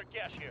 Disregard blunder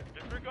cash here.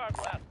 Disregard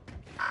left.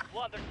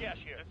 Blunder cash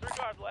here.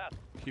 Disregard left.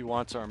 He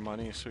wants our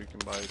money so he can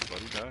buy his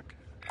buddy back.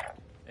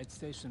 Aid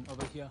station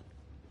over here.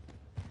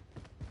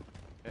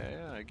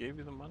 Yeah, I gave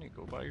you the money.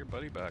 Go buy your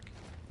buddy back.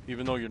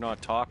 Even though you're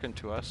not talking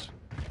to us.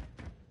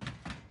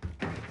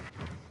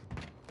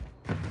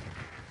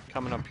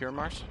 Coming up here,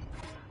 Mars?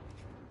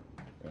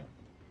 Yeah.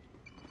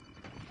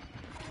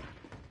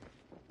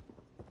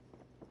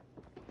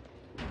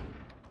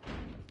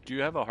 Do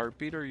you have a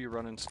heartbeat or are you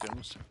running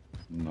stims?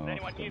 No. Does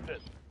anyone need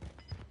this?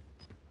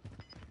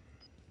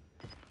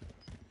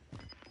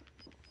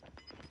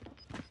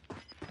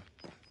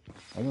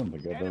 I don't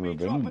think I've ever Enemy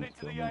been in dropping this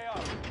into the building.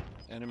 AO.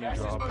 Enemy Gas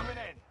is drop. moving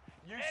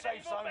in. New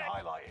safe zone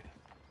highlighted.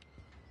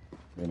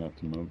 We're gonna have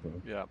to move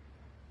though. Yeah.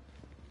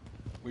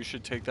 We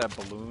should take that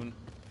balloon.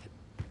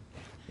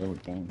 Yeah, we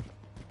can.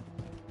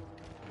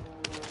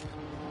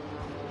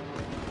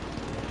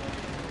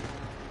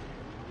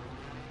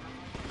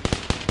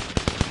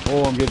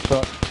 Oh, I'm getting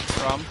shot.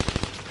 From?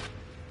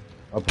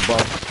 Up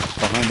above.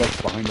 Behind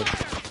us, behind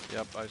us.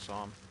 Yep, I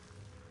saw him.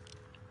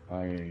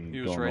 I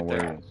He was don't right know where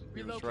there. he is.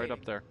 He was right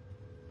up there.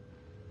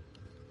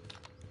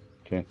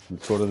 Okay,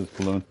 let's go to this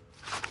balloon.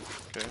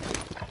 Okay.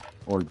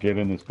 Or get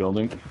in this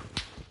building.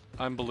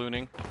 I'm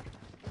ballooning.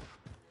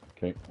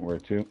 Okay, where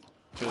to?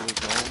 To the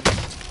zone.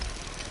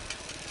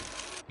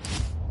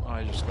 Oh,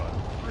 I just got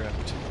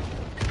ripped.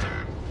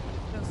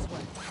 No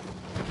sweat.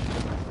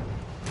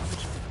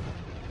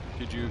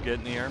 Did you get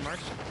in the air,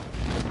 Mars?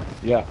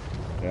 Yeah.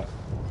 Yeah.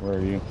 Where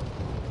are you?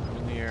 I'm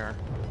in the air.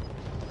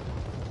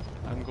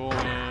 I'm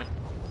going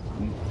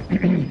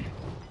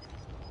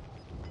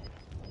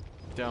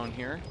down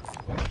here.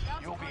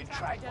 You're being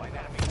tracked by an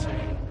enemy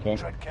team. Okay.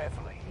 Tread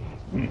carefully.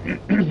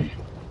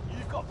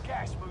 You've got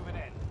gas moving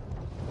in.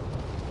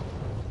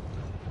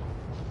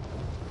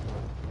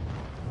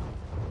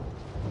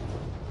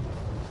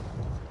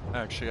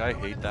 Actually, I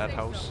hate that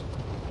house.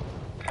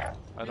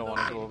 I don't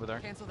want to go Relocating. over there.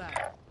 Cancel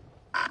that.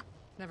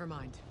 Never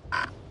mind.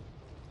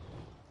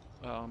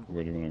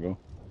 Where do you want to go?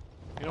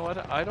 You know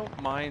what? I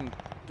don't mind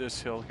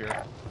this hill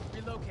here.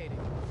 Relocating.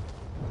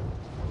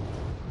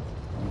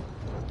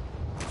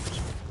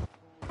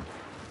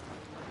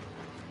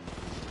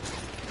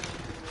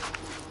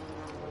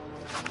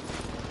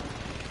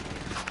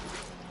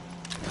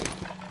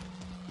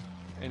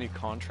 Any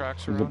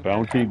contracts There's a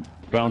around?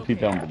 bounty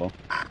down below.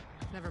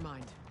 Never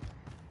mind.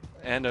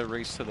 And a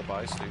race to the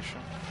buy station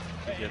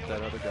to get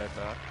that other guy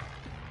back.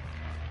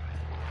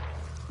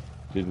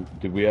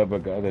 Did we have a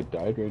guy that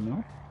died right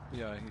now?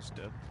 Yeah, he's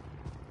dead.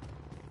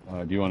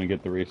 Do you want to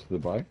get the race to the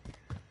buy?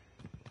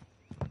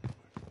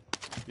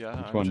 Yeah.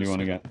 Which one do you want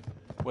to get?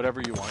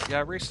 Whatever you want.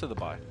 Yeah, race to the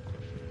buy.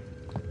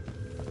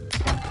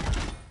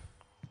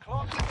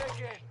 Clock's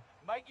ticking.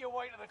 Make your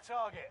way to the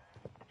target.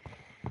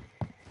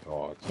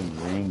 Oh, it's in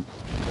ruins.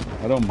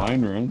 I don't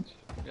mind ruins.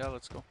 Yeah,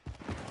 let's go.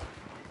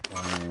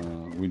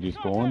 We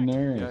just go in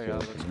there? Yeah, Is yeah, there-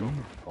 let's go.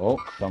 Oh,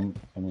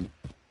 someone.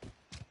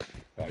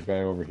 That guy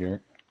over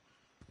here.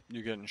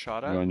 You getting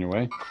shot You at? on your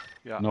way?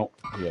 Yeah. No.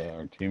 Yeah,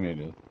 our teammate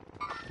is.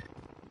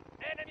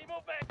 Enemy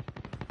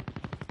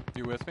movement.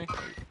 You with me?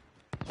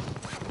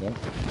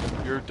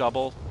 Yeah. You're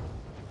double.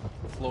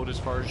 Float as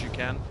far as you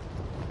can.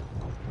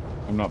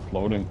 I'm not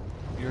floating.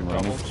 You're I'm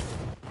double. running.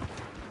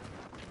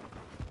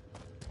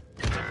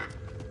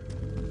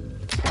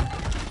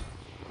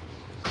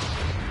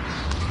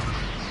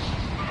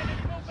 Enemy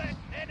movement.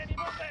 Enemy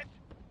movement.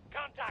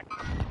 Contact.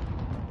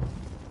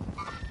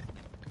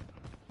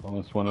 Oh,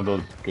 it's one of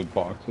those good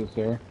boxes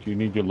there. Do you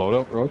need your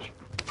loadout, Roach?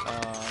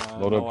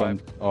 Loadout no,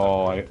 gun.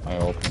 Oh, I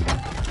opened it.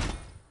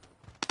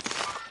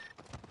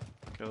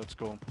 Okay, let's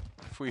go.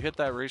 If we hit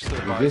that race to the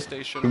Is buy this-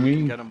 station, can we we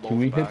can get them both can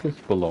we back. hit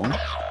this balloon?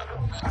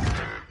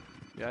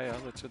 Yeah,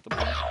 let's hit the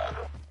balloon.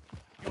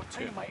 Your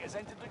teammate has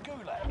entered the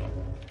gulag.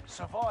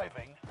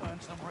 Surviving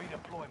earns them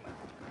redeployment.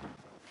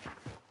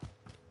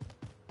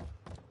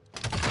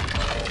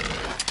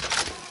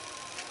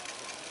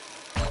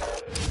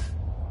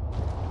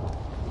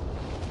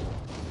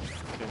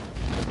 Okay.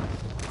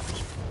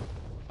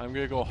 I'm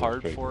gonna go hard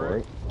straight for for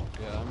it.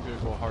 Yeah, I'm gonna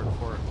go hard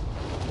for it.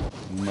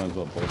 Might as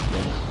well both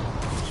go.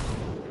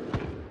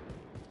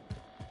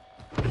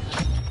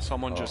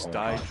 Someone just Uh-oh.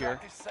 died here.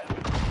 This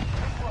settlement. Good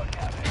work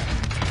out there.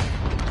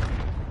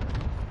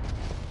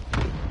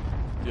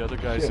 The other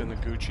guy's Shit. in the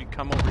Gucci.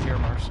 Come over here,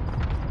 Mars.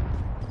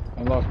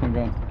 I lost my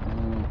gun.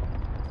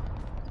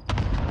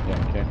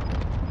 Yeah, okay.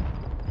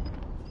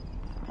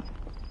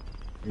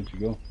 Where'd you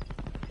go?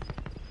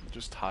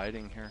 Just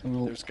hiding here.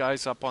 Oh. There's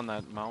guys up on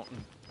that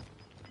mountain.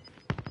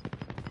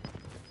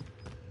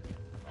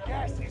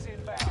 Gas is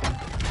inbound.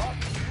 Mark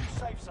the new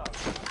safe zone.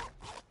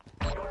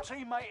 Your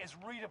teammate is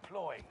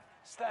redeploying.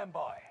 Stand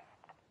by.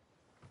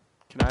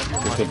 Can I have your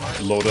It's money, a Mars?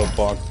 loadout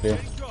box here.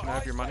 Can I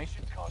have your money?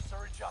 Station costs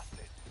are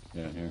adjusted.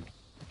 Yeah, here.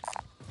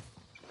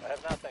 I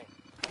have nothing.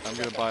 I'm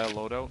gonna buy a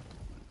loadout.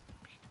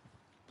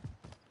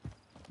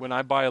 When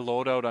I buy a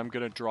loadout, I'm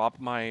gonna drop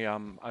my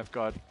I've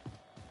got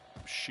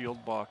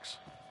shield box.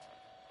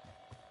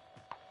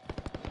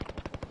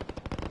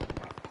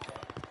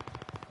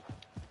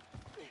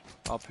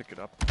 I'll pick it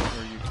up, or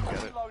you can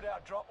get it.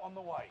 Loadout drop on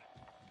the way.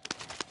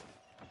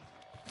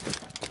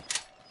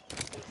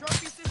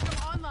 Trophy system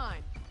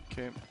online.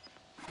 Okay.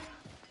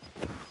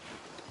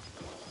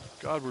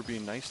 God, we're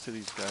being nice to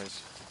these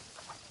guys.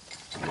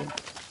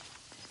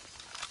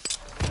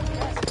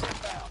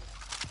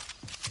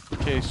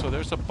 Okay, so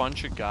there's a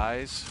bunch of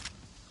guys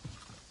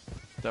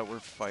that we're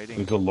fighting.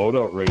 There's a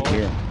loadout right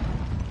here.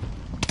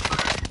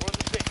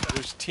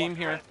 There's a team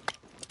here.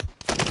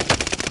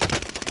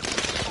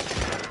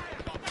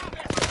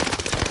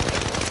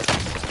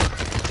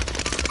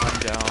 I'm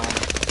down.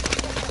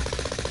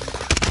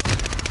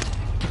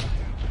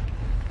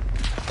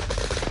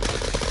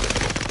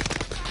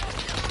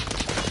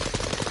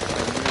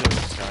 I'm really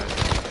this guy.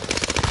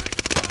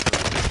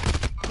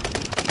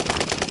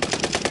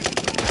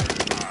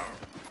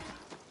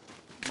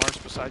 Mars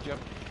beside you.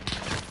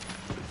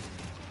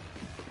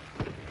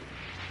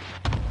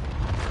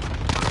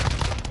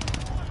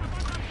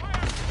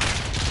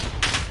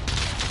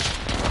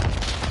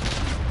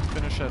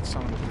 Finish that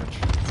son of a bitch.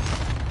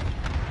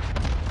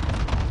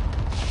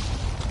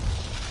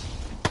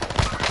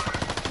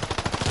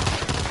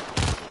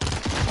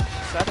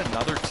 Is that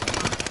another team?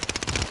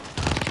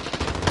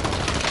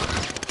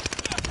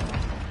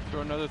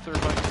 Throw another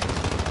third bite.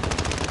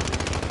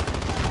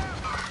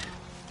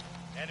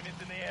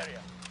 in the area.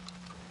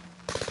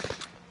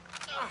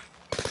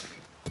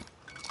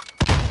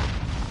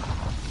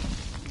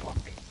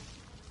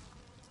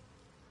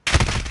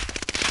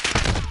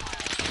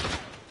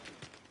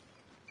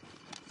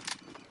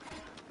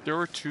 There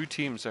were 2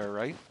 teams there,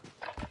 right?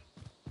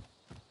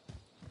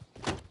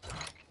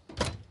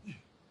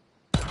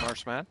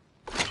 Marceman?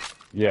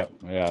 Yeah,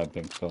 I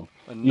think so.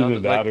 Another- Either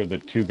that like- or the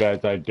 2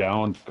 guys I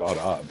downed got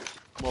up.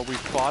 Well, we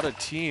fought a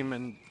team,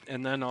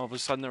 and then all of a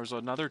sudden there was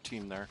another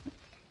team there.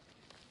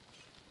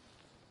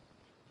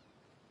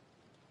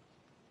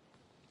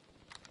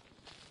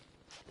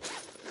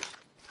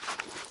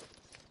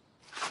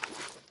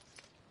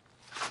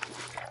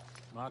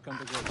 Mark on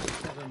the grid.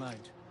 Never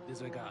mind.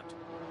 Disregard.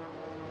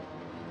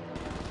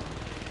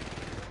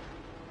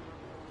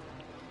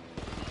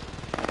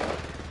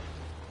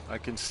 I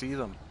can see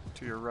them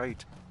to your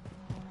right.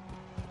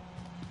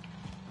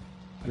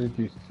 How did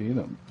you see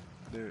them?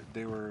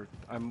 They were.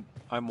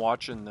 I'm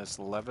watching this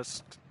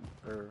Levis,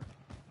 or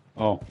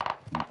Oh,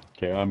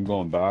 okay, I'm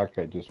going back.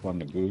 I just won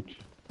the gooch.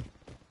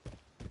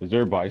 Is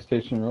there a buy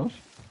station, Roche?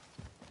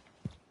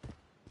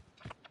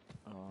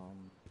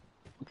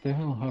 What the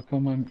hell? How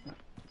come I'm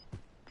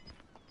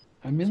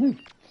in the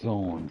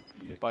zone?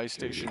 you buy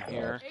station idiot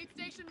here. bastard. Aid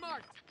station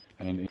marked.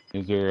 And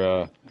is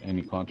there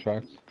any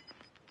contracts?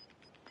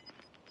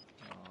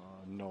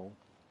 No.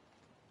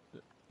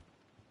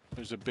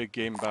 There's a big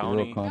game Zero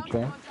bounty. Bounty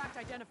contract? contract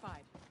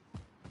identified.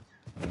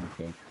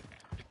 Okay.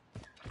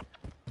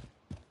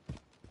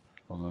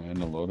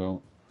 And the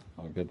loadout.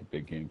 I'll get the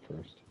big game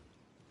first.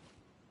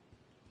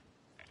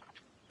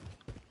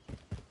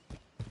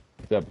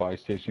 Is that buy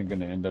station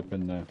gonna end up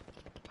in the...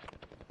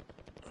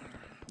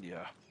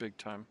 Yeah, big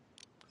time.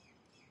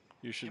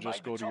 You should You just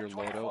made go the to your top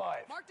loadout.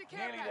 25. Mark the care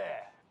Nearly package.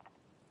 there.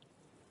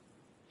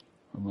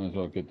 I might as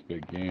well get the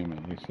big game,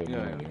 and he said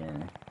Yeah, no, yeah. they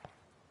are.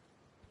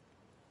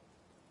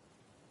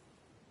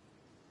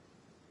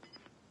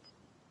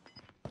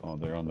 Oh,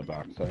 they're on the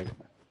backside.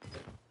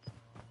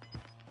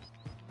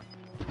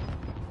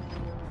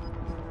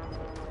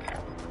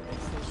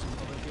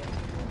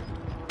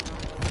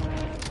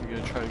 You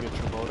gonna try to get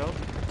your loadout?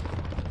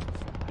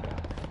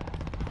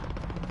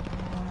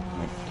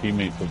 My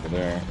teammates over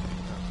there.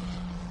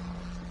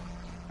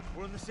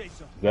 We're in the safe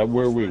zone. Is that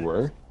where we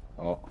were?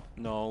 Oh,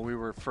 No, we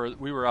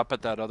were up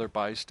at that other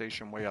buy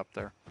station way up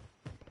there.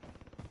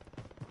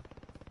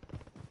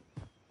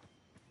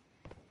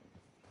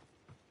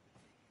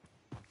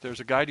 There's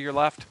a guy to your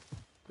left.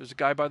 There's a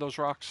guy by those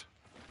rocks.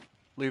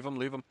 Leave him,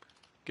 leave him.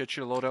 Get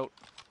your loadout.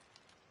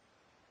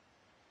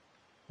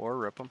 Or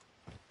rip him.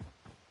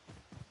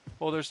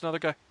 Oh, there's another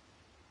guy.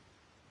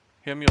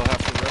 Him you'll have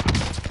to rip.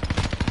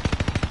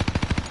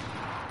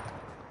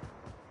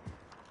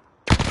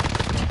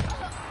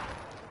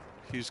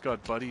 He's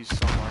got buddies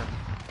somewhere.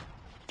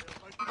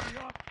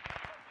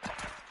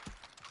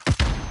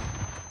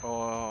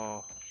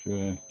 Oh,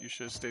 shit. you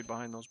should have stayed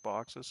behind those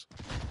boxes.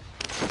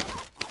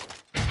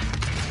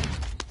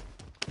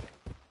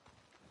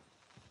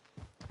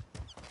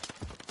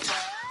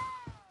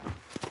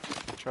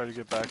 Try to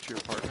get back to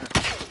your partner.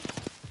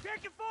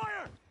 Taking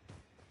fire!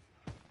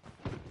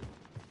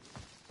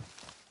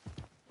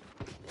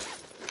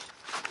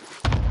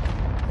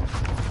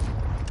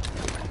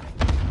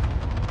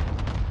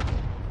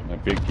 My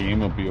big game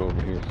will be over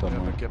here Yeah,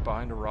 somewhere. but get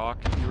behind a rock.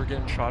 You were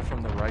getting shot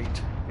from the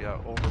right. Yeah,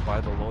 over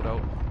by the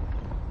loadout.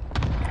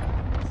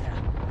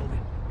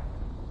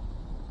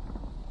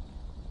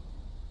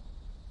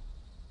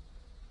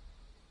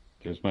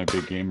 There's my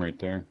big game right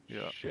there.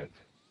 Yeah. Shit.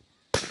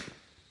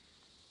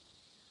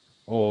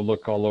 Oh,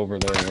 look all over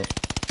there.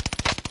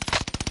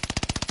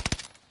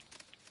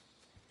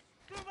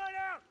 Move right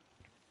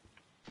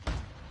out!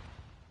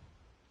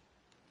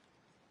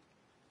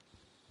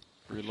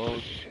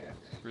 Reload.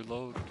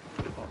 Reload.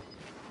 Oh,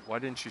 why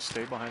didn't you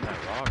stay behind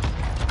that rock?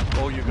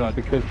 Oh, you got.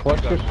 Because you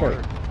clutch got is short.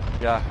 mortared.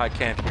 Yeah, I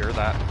can't hear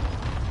that.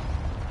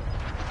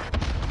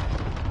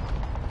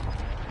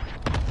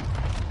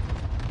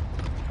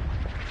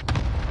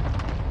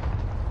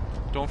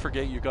 Don't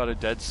forget you got a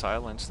dead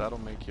silence. That'll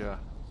make you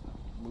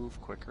move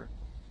quicker.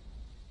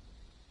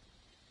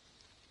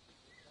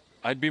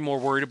 I'd be more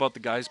worried about the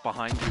guys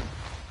behind you.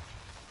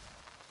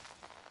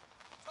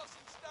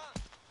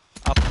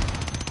 Up.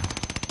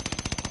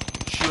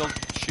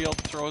 Shield,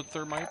 throw a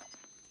thermite.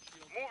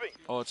 Moving.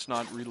 Oh, it's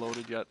not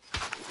reloaded yet.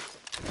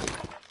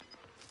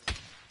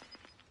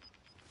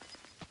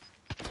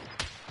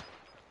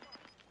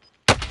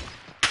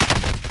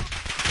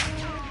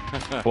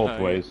 Both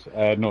ways. I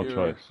had no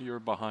choice. You were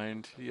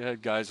behind. You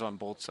had guys on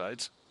both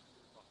sides.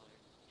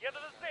 Get to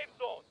the safe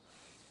zone.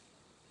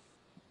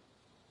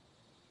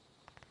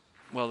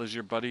 Well, is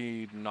your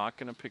buddy not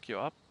going to pick you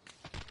up?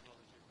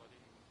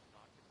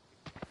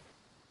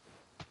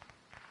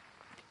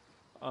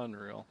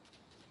 Unreal.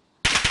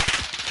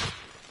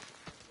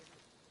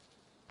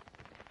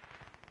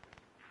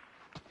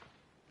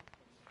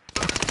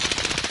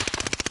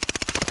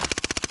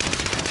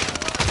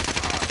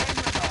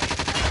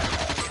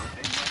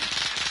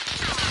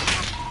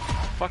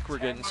 Fuck, we're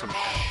getting some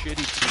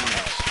shitty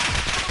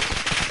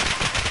teammates.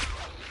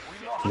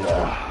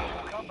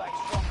 Yeah. Come back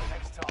stronger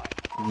next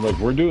time. Like,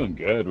 we're doing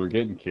good. We're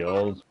getting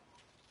kills.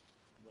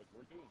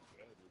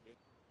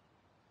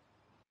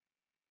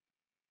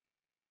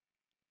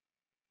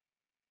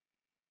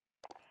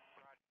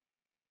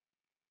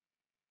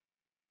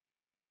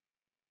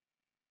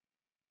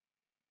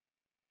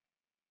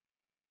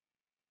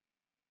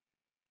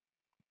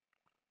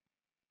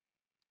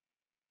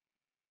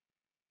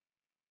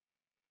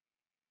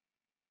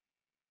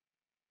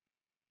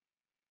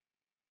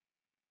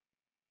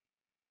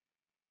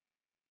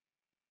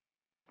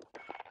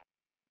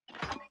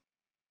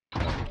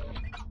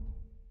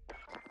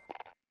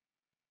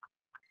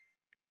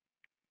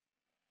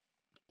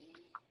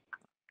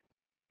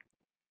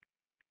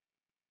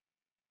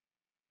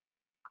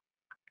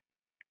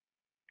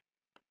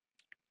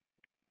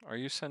 Are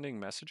you sending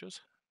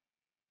messages?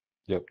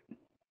 Yep.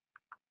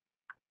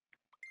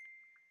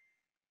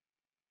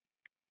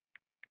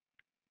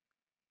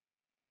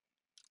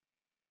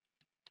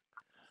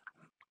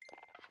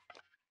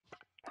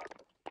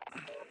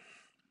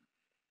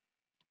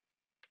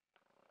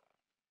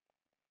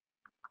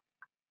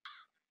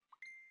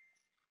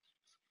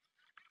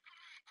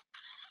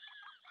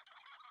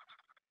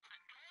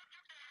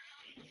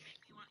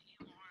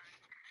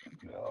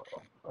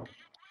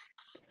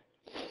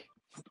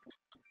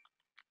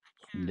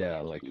 Yeah,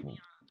 like,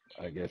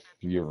 I guess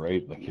you're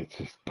right. Like, it's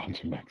just a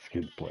bunch of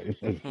Mexicans playing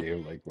this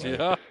game. Like,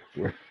 Yeah.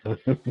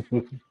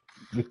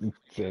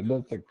 send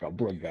us a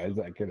couple of guys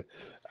that could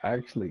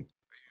actually,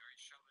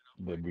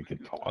 that we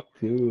could talk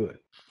to.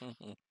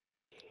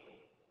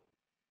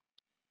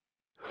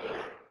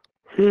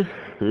 But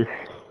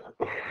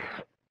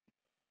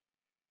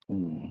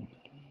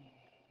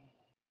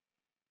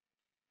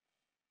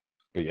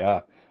yeah,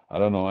 I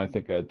don't know. I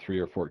think I had 3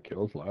 or 4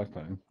 kills last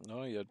time.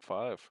 No, you had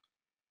 5.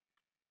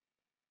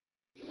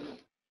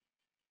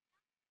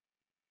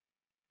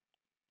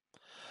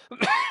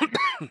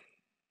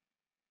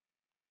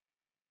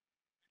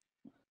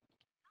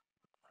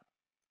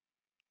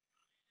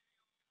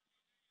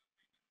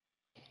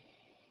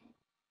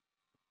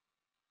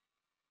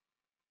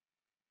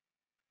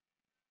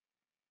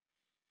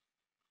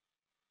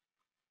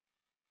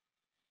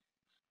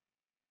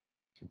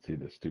 Should see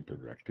the stupid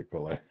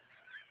reticle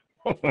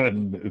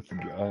on this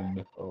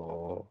gun.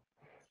 Oh,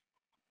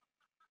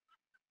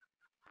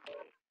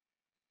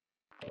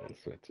 I'll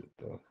switch it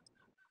though.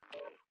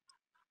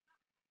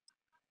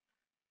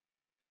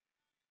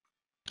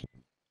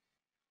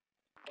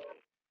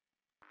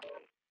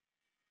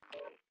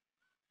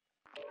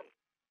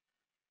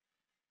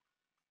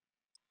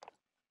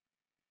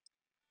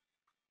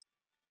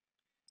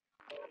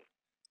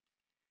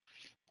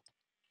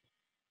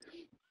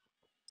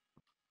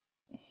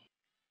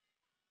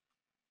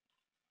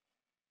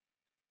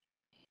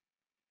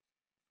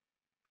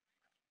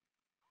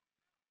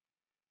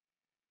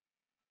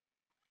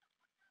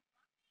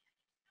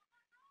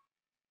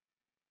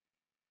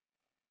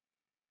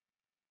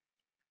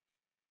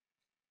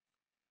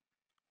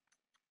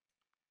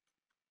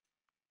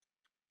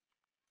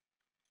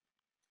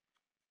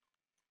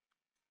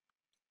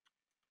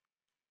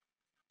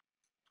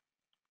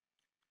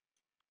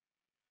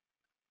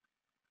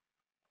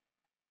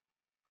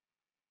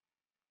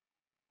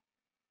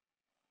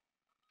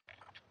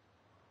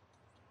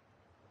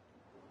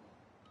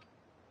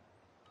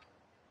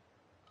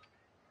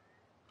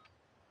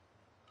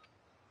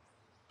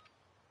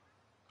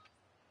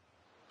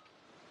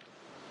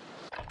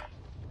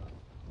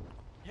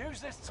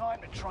 Use this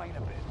time to train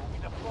a bit. We'll be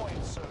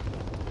deploying soon.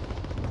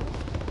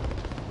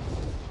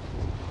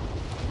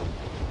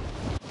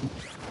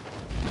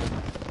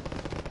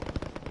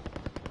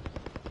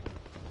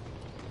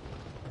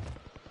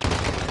 To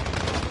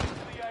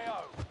the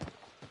AO.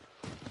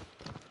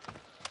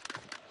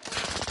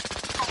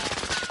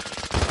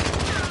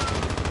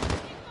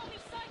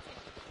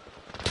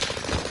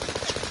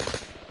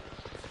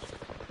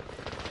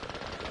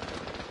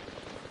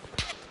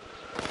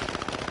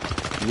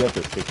 You got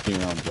the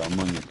 16-round drum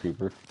on your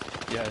Cooper.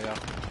 Yeah, yeah.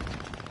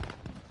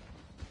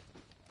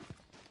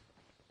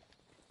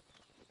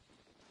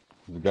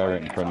 There's a guy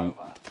right in Training's front of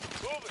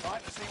over.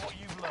 Time to see what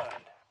you've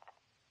learned.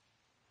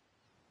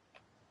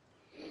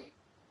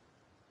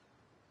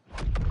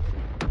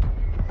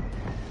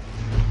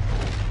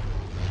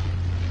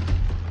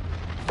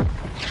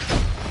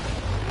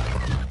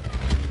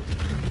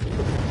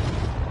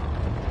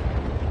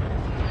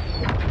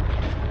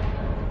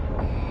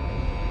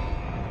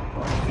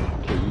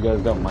 Okay, you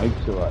guys got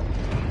mics or what?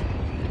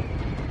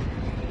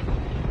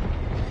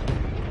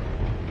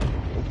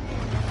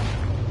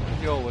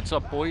 Yo, what's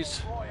up,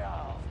 boys?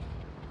 Royale.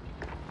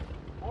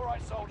 All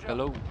right, soldier.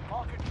 Hello.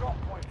 Mark a drop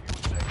point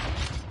for your team.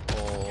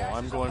 Oh,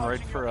 I'm going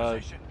right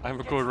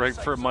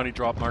for a money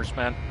drop,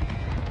 Marceman.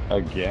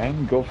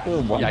 Again? Go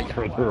for one Yeah, yeah.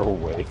 further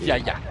away. Yeah,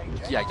 yeah,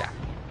 yeah, yeah.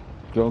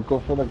 Don't go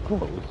for the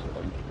close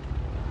one.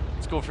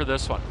 Let's go for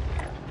this one.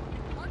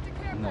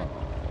 No.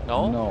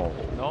 No? No.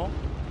 No?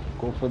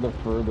 Go for the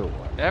further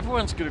one.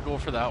 Everyone's gonna go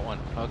for that one.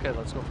 Okay,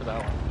 let's go for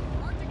that one.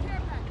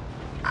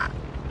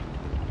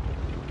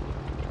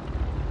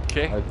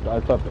 Okay. I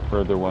thought the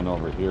further one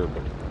over here,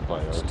 but by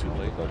It's our too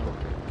late that's now.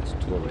 okay. It's too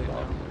What late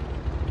about? now.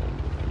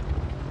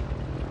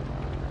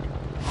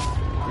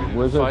 Ready to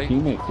Where's our fight?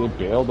 teammates? They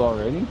bailed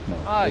already? No.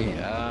 Ah, they didn't.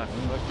 yeah.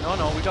 Look,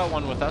 no, we got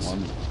one with us.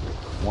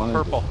 One is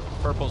Purple.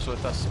 Purple's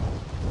with us.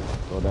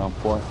 go down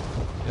point.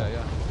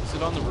 Yeah. Is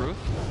it on the roof?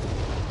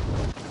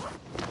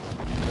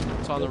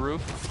 It's on the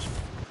roof.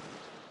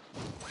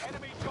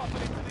 Enemy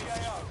dropping into the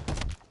AO.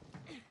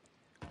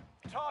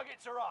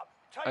 Targets are up.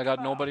 Take I got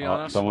them out. nobody on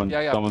us. Someone's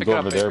Pick it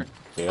up, over there. Baker.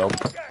 Bailed.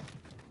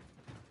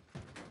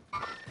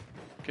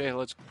 Okay,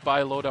 let's buy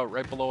a loadout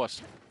right below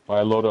us.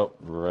 I load up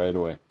right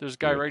away. There's a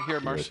guy right here,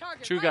 Mars.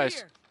 Target 2 right guys.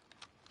 here.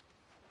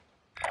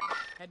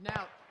 Heading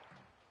out.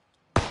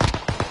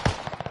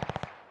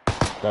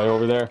 Guy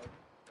over there.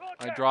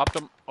 I dropped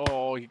him.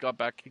 Oh, he got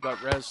back. He got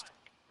rezzed.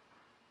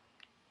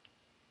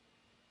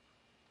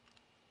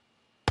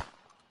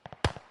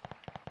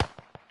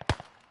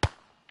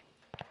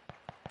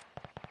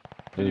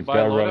 There's a buy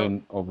a guy loadout?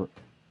 running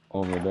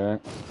over there.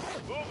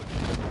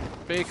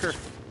 Baker,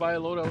 buy a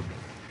loadout.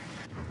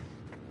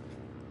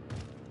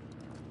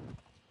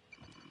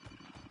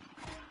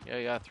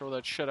 Yeah, throw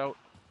that shit out.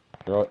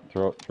 Throw it.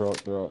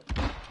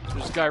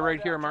 There's a guy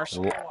right here, Mars.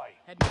 Oh,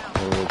 Heading out.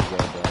 there is a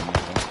guy down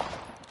there.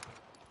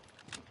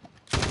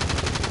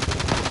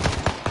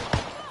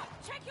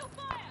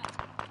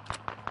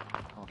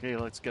 Okay,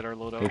 let's get our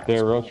loadout. Right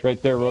there, Roach.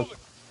 Right there, Roach.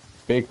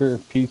 Baker,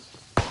 Peace,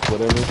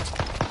 whatever.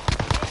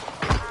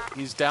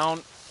 He's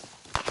down.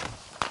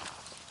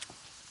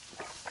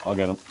 I'll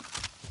get him.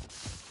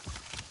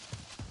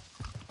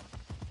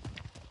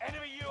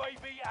 Enemy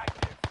UAV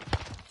active.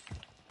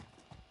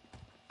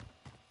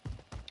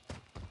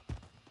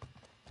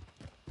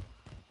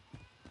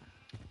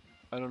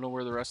 I don't know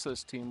where the rest of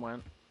this team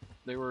went.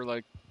 They were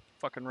like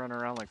fucking running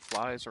around like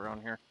flies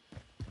around here.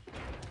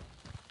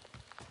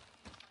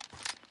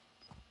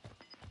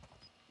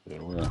 Yeah,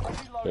 we're Enemy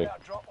okay.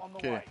 loadout drop on the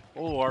Okay. way.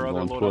 Oh, our other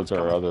Going loadout's towards our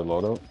coming. other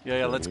loadout.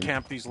 Yeah, let's Ready?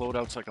 camp these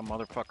loadouts like a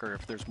motherfucker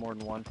if there's more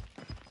than one.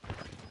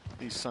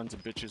 These sons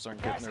of bitches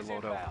aren't getting their Gas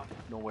is loadout. inbound.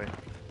 No way.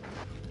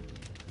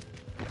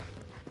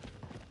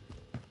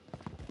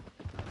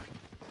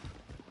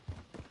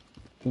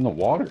 It's in the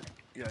water.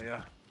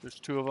 Yeah. There's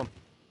 2 of them.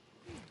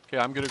 Okay,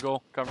 I'm gonna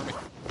go. Cover me.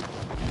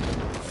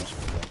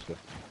 Gotcha.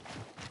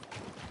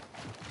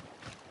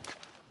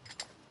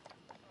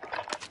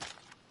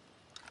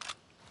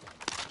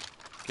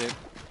 Okay.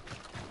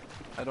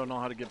 I don't know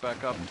how to get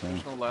back up. Okay.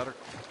 There's no ladder.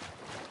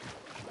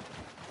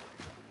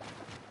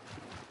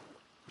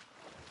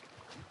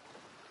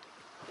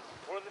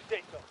 We're in the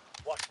safe zone.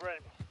 Watch for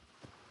enemies.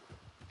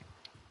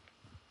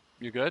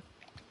 You good?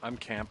 I'm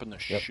camping the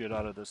Yep. shit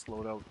out of this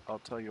loadout. I'll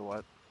tell you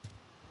what.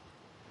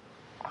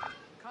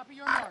 Copy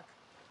your mark.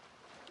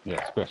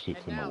 Yeah, especially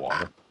it's in the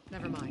water.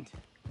 Never mind.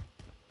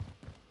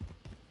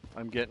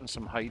 I'm getting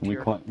some height Can we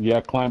here. climb?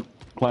 Yeah,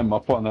 climb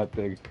up on that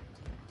thing.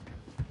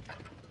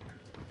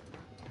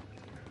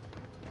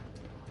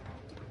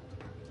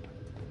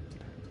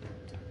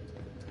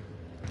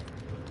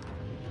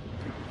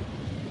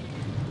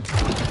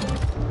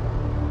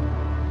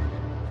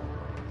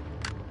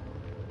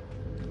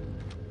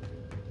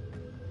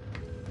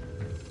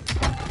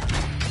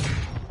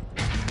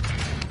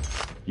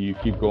 You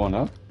keep going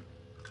up?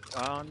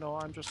 No,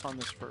 I'm just on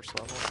this first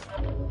level.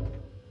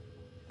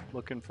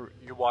 Looking for...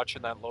 You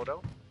watching that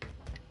loadout?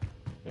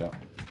 Yeah.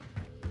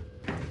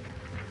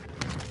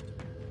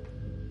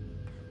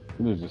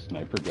 There's a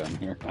sniper gun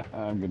here.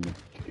 I'm gonna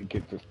take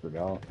it just for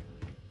now.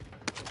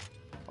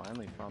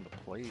 Finally found a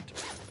plate.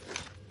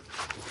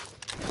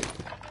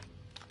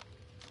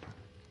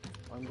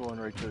 I'm going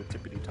right to the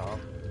tippity top.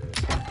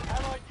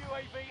 Allied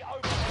UAV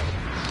overhead.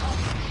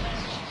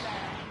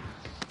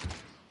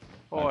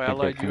 Oh, I think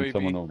Allied I've seen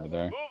someone UAV. over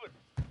there.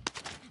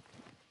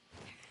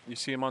 You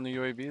see him on the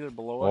UAV? They're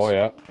below us. Oh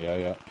yeah.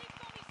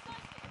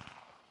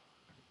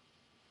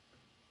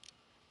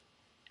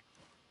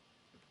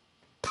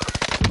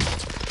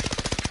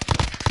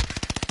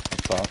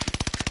 What's up?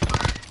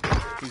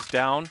 He's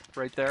down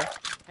right there.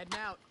 Heading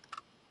out.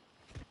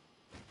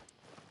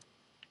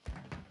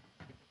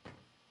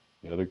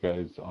 The other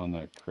guy's on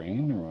that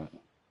crane or what?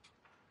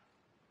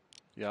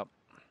 Yep.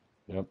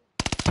 Yep.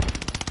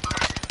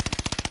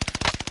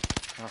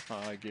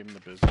 I gave him the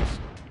business.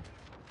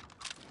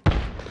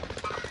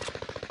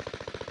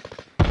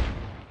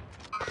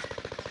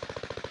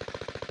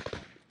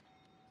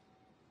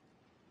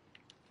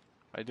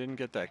 I didn't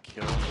get that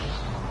kill.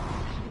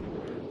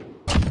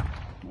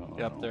 No,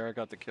 Yep, no. there I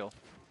got the kill.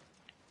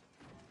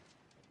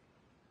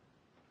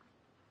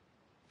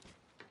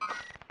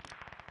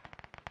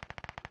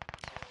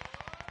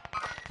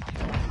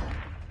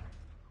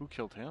 Who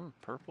killed him?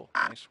 Purple.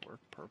 Nice work,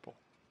 Purple.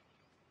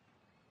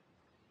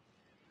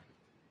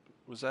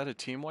 Was that a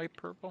team wipe,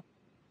 Purple?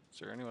 Is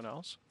there anyone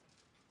else?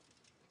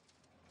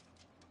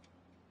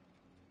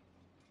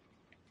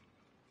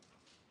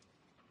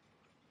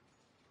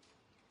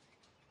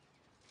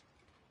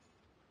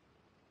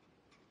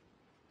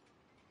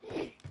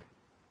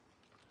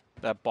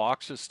 That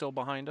box is still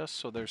behind us,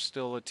 so there's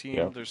still a team.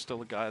 Yep. There's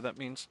still a guy, that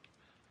means.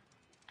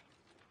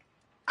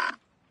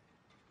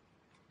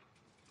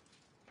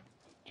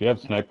 Do you have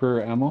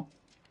sniper ammo,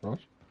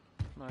 Roche?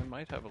 I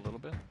might have a little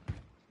bit.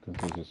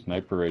 Because there's a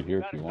sniper right here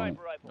if Got a you want it.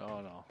 sniper rifle.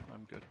 No, no,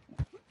 I'm good.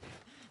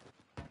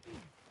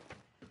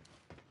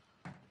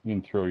 You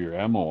can throw your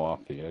ammo off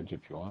the edge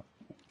if you want.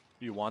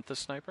 You want the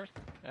sniper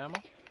ammo?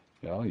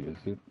 Yeah, I'll use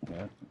it.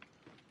 Yeah.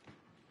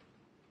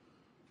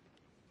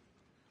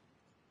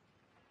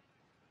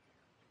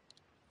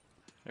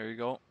 There you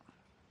go.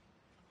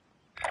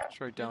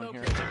 It's right down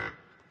here. Relocating.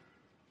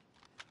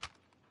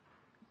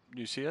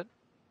 You see it?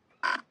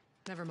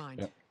 Never mind.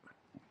 Yep.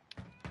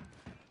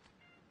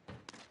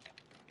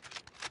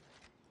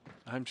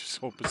 I'm just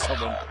hoping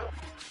someone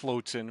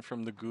floats in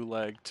from the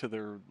gulag to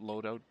their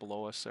loadout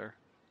below us there.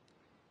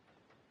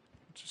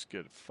 Just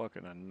get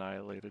fucking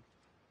annihilated.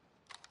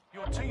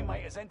 Your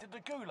teammate has entered the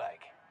gulag.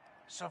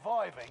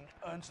 Surviving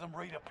earns them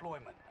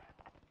redeployment.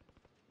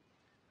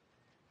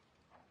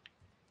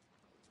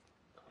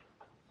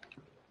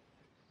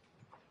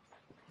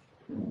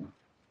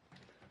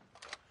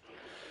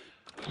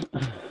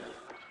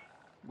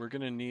 We're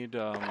gonna need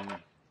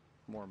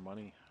more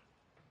money.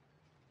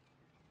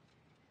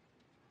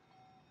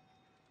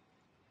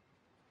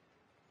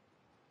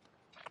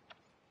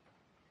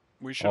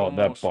 We should Oh,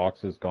 almost. that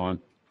box is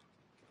gone.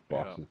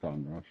 Box Yeah. is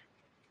gone, Rush.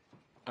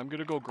 I'm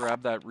gonna go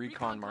grab that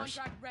recon, Mars.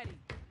 contract ready.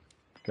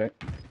 Okay.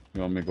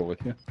 You want me to go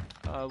with you?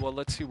 Well,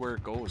 let's see where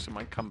it goes. It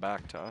might come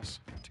back to us,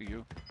 to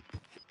you.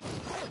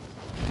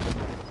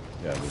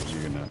 Yeah,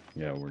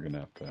 we're gonna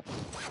have to.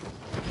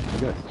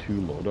 We got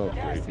 2 loadouts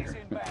Gas right is here.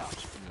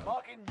 inbound.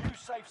 Marking new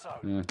safe zone.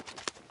 Yeah,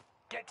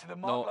 Get to the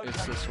No, mark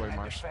it's this location way, and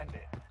Mars. defend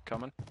it.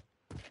 Coming.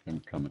 I'm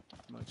coming.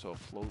 Might as well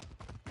float.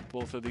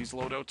 Both of these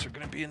loadouts are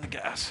gonna be in the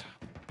gas.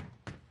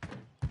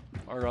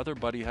 Our other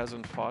buddy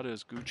hasn't fought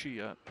his Gucci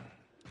yet.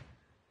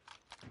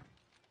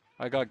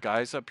 I got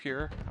guys up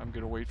here. I'm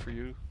gonna wait for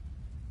you.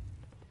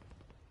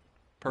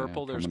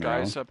 Purple, there's coming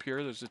guys around. up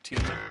here. There's a team.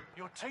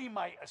 Your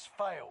teammate has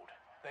failed.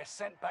 They're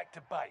sent back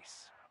to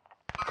base.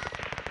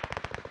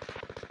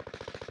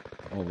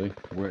 Oh,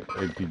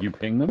 did you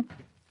ping them?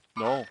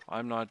 No,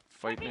 I'm not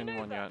fighting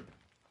anyone yet.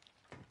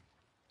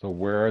 So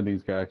where are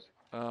these guys?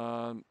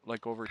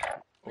 Like over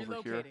here.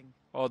 Relocating.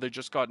 Oh, they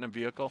just got in a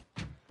vehicle.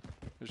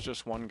 There's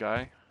just one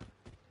guy.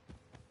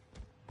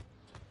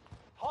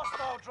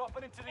 Hostile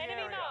dropping into the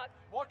Enemy area. marked.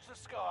 Watch the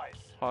skies.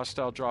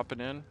 Hostile dropping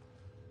in,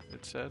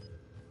 it said.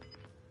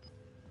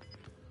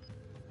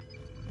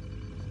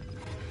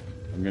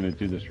 I'm gonna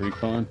do this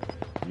recon.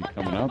 You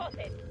coming up?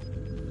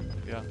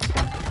 Yeah.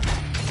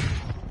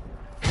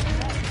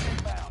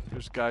 Inbound.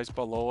 There's guys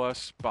below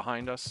us,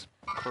 behind us.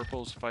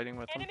 Purple's fighting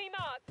with them. Enemy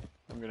marked.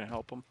 I'm gonna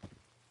help them.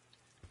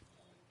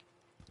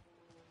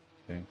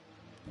 Okay.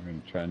 I'm gonna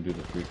try and do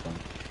this recon.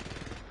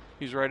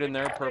 He's right in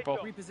there, Purple.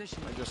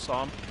 Repositioning. I just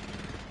saw him.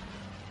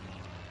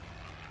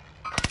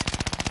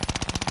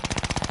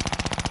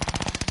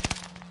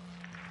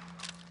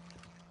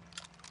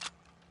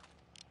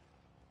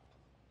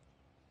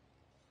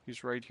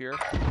 He's right here.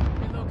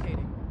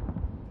 Relocating.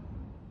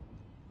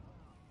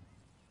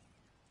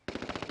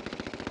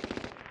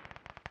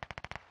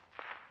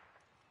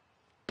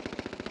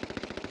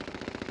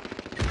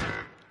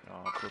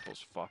 Oh,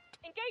 Purple's fucked.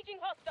 Engaging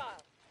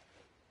hostile.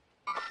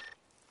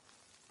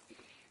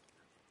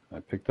 I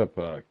picked up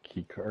a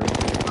key card.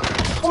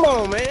 Come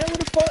on, man. What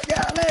the fuck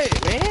y'all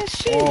at, man?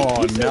 Shit.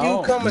 Oh, you said now-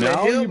 you coming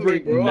now to you help me,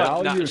 bring- bro.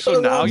 now Now- you- so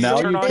now you now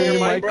turn you on turn your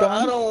your mic. mic bro.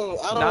 on? I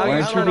don't Now you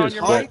I turn don't on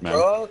your talk, mic, man.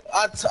 bro.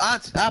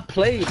 I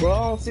play, bro. I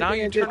don't sit Now there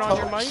you and just turn on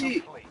your talk mic?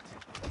 shit.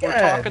 We're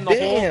God talking the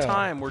whole damn.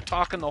 time. We're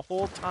talking the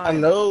whole time. I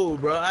know,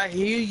 bro. I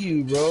hear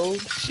you, bro.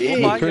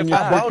 Shit. buy you Turn your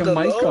back. I bought the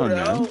freaking mic on, loadout.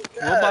 man.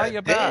 We'll buy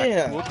you back.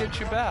 Damn. We'll get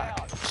you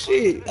back.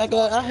 Shit,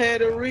 I had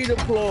to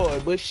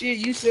redeploy, but shit,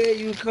 you said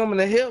you coming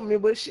to help me,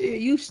 but shit,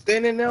 you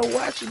standing there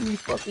watching me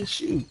fucking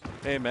shoot.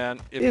 Hey man,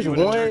 if It's you would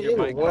have turned your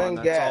it's mic one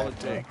on, that's all guy, it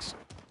bro. takes.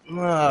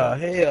 Nah,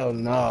 hell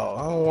no.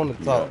 I don't want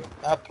to talk.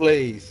 I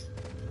plays.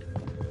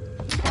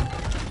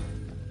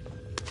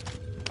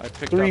 I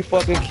picked 3 up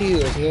fucking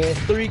kills, man.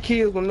 3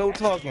 kills with no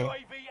talking.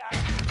 UAV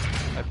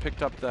active. I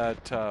picked up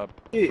that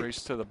Shit.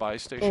 race to the buy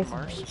station,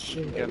 Mars.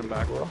 You can get him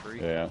back for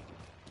free. Yeah.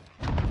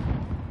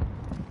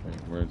 Wait,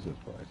 where's this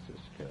place?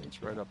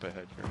 It's right up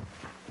ahead here.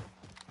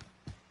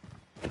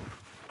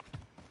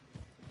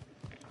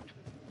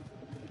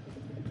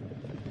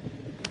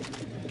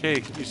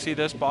 Okay, you see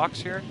this box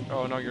here?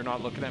 Oh no, you're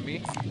not looking at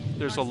me.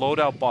 There's a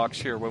loadout box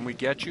here. When we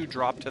get you,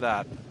 drop to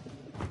that.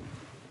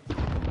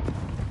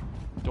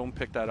 Don't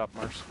pick that up,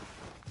 Mars.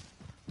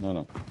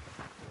 No.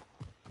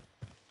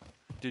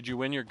 Did you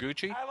win your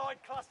Gucci? Allied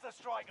cluster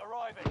strike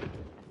arriving.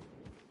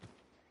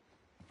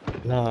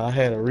 Nah, I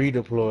had to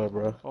redeploy,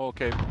 bro.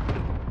 Okay.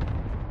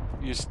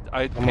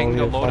 I I'm over pinged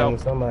a here finding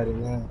loadout. somebody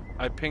now.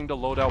 I pinged a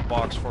loadout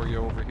box for you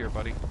over here,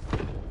 buddy.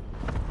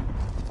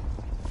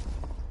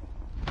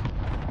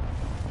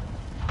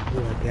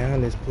 Yeah,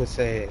 down this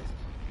pussy ass.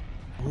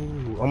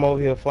 Ooh, I'm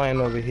over here fighting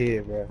over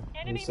here, bro.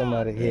 Enemy Need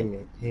somebody hit me.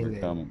 Hit We're me.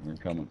 coming. We're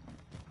coming.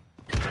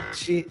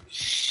 Shit.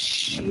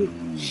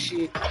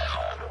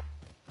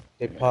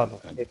 His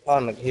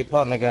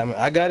partner got me.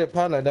 I got his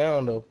partner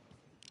down though.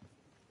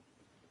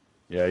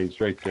 Yeah,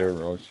 he's right there,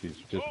 Roche. He's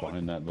just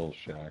behind that little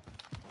shack.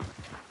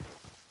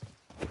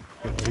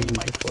 Your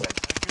teammates are sent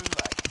to the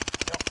gulag.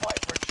 They'll fight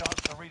for a chance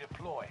to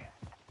redeploy.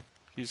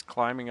 He's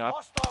climbing up.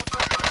 Hostile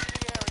dropping into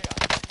the area.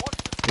 Watch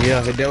the Yeah,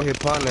 that was his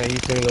partner.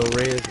 He's finna go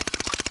res.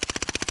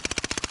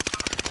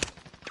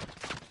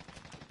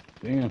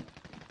 Damn.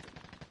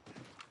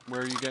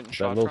 Where are you getting That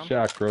shot little from?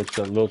 shack, Roach.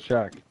 That little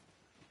shack.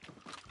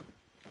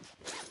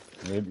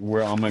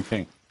 We're on my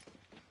ping.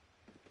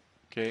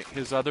 Okay,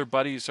 his other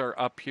buddies are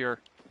up here.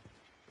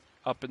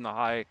 Up in the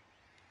high.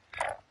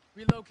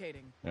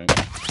 Relocating. Okay.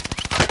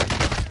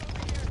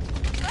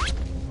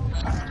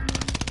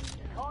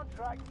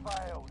 contract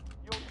failed.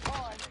 Your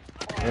time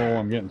expired. Oh,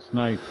 I'm getting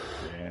sniped.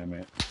 Damn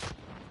it.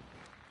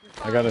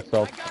 I got a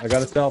self. I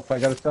got a self. I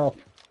got a self.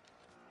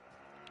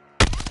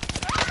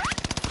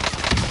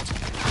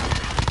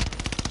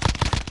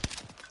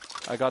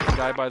 I got the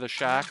guy by the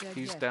shack.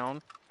 He's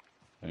down.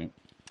 Okay.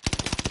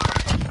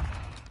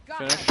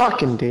 Finish.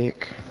 Fucking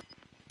dick.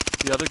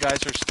 The other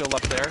guys are still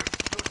up there.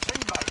 Your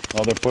teammates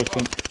Oh, they're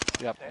pushing.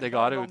 Yep, they're they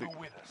got no it. longer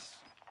with us.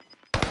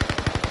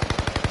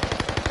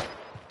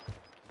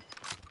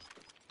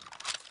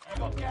 You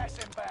got gas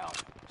inbound.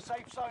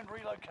 Safe zone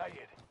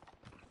relocated.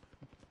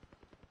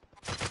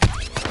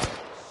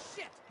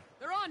 Shit!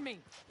 They're on me!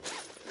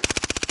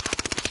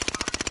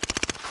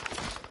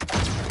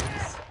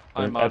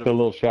 I'm At out the of,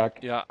 little shack.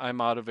 yeah,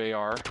 I'm out of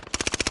AR.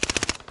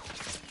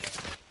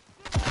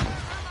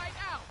 Thermite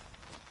out!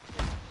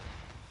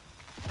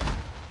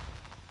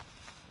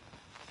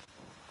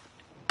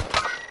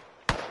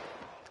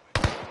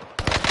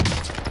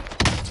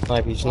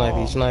 Snipey,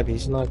 snipey, snipey,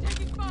 snipey.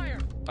 Taking fire!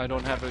 I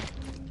don't have it.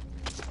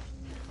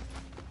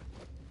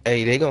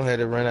 Hey, they gonna have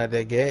to run out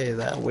that gas.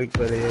 I wait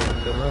for the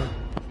to run.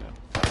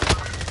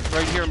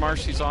 Right here,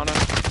 Marcy's on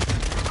us.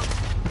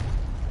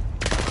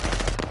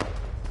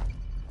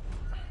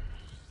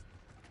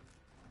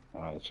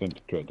 I sent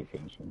to try to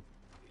finish him.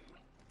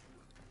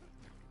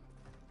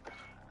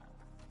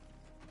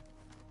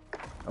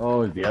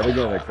 Oh, it's the other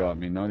guy that got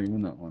me, not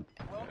even that one.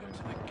 Welcome to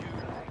the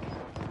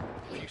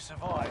gulag. If you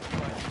survive, you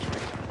earn a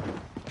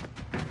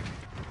treat.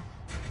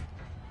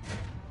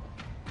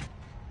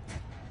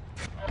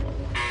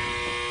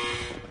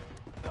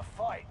 The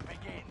fight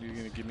begins. You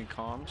gonna give me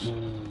comms?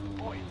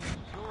 Boys,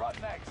 you're up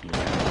next.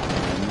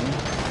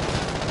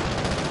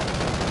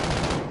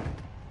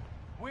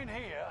 Win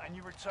here and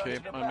you return Okay,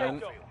 to the I'm in.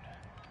 battlefield.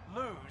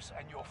 Lose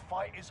and your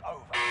fight is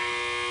over.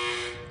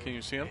 Can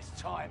you see him? It's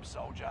time,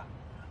 soldier.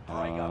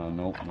 Break up.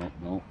 Nope.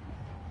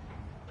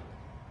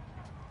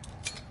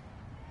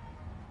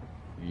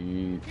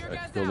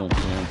 I still don't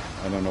see him.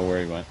 I don't know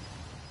where he went.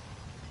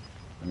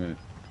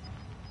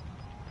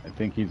 I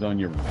think he's on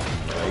your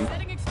right.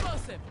 Setting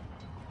explosive!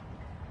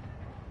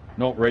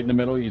 No, right in the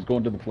middle. He's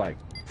going to the flag.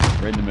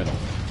 Right in the middle.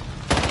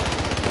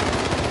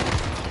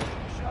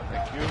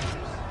 Thank you.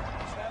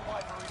 Stand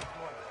by for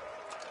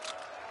redeployment.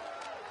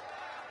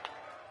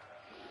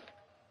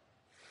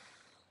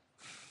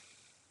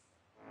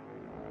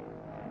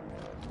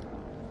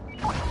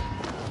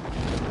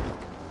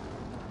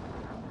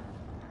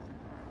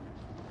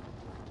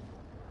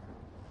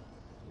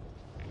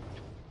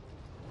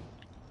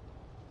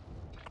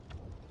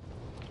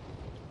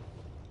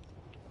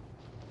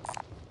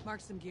 Mark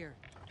some gear.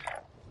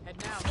 Head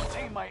now.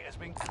 Teammate has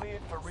been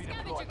cleared for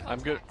redeployment. I'm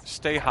good.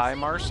 Stay high,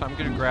 Mars. I'm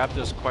gonna grab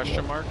this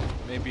question mark.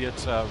 Maybe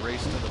it's a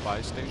race to the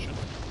buy station.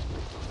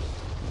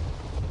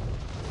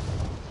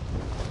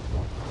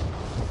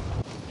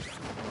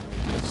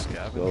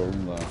 Go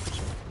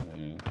left.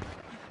 Yeah.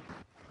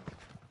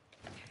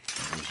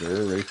 Is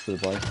there a race to the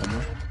buy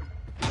somewhere?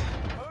 Move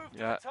to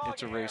Yeah, the target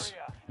it's a race.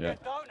 area. Yeah. You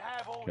don't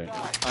have all Okay. day.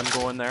 I'm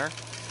going there.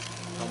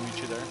 I'll meet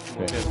you there.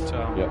 We'll Okay. get Yep.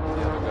 the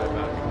other guy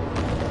back.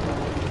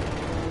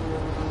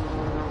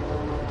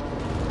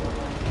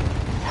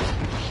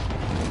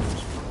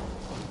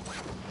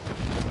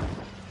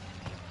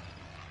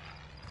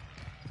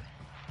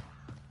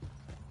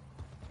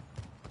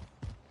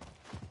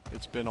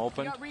 It's been We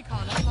opened. got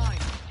recon online.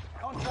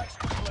 Contracts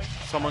complete.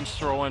 Someone's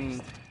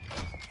throwing.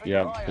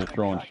 Yeah, they're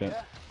throwing shit.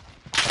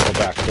 Go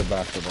back. Oh, Taking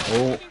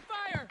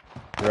fire!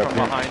 you're up From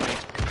here. behind me.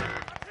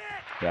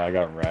 Yeah, I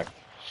got wrecked.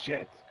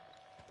 Shit.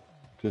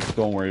 Just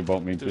don't worry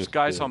about me. There's just,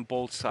 guys on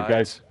both the sides.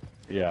 guys.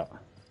 Yeah.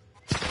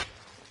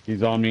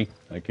 He's on me.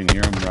 I can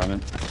hear him running.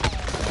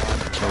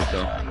 Right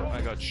there.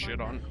 I got shit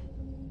on.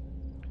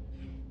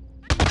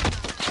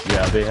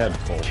 Yeah, they had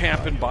full.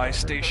 Camp and buy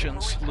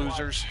stations,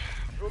 losers.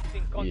 Troops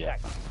in Yeah.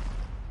 contact.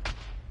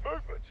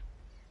 Movement.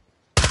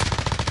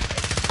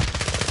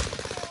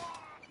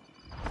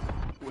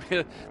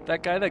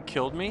 That guy that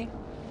killed me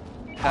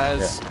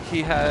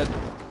he had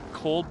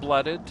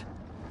cold-blooded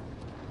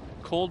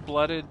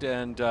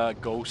and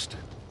ghost.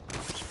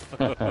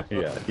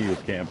 Yeah, he was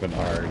camping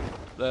hard.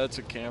 That's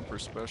a camper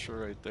special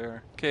right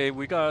there. Okay,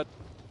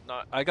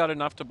 I got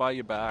enough to buy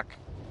you back.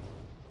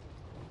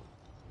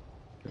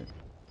 Buy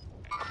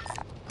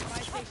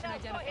station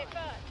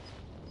identified.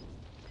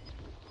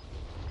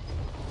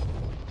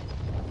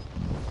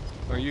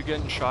 Are you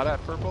getting shot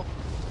at, Purple?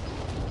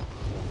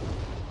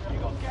 You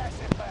got gas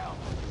inbound.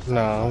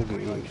 Nah, I'm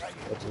good. I just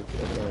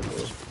got that,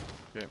 bro.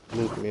 Okay.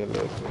 Look me a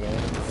little, man.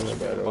 Just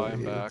gonna buy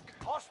him back.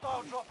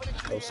 Hostile dropping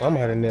into Oh, the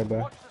somebody area. in there, bro.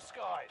 Watch the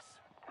skies.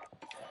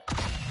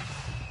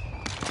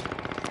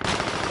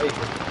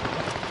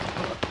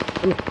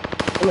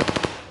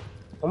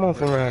 Come on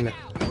from around there.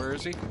 Where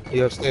is he? He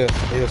upstairs.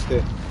 He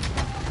upstairs.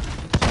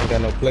 I ain't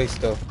got no place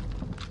though.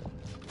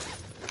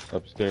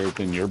 Upstairs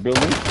in your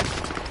building?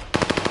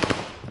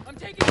 I'm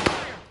taking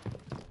fire.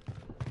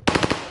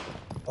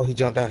 Oh, he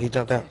jumped out. He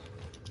jumped out.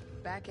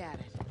 Back at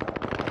it.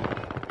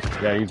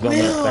 Yeah, he's on the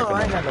No, second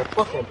I ain't one. got no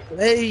fucking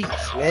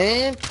place,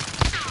 man.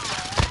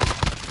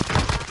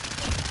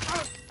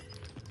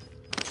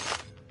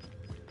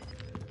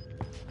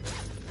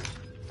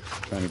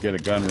 Trying to get a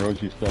gun.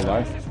 Rose, you still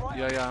alive?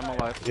 Yeah, I'm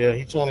alive. Yeah,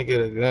 he trying to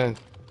get a gun.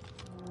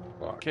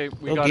 Okay,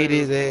 we Don't got get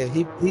it. his ass.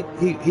 He I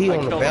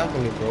on the killed him.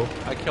 balcony, bro.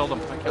 I killed him.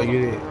 I Oh, killed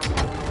you him. did.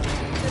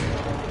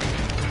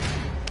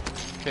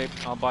 Okay,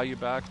 I'll buy you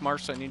back.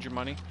 Mars, I need your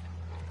money.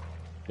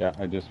 Yeah,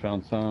 I just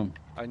found some.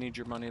 I need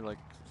your money like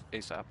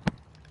ASAP.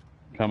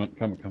 Coming.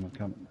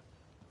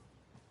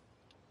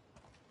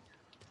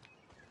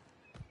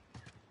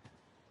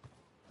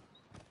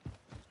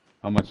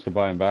 How much to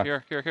buy him back?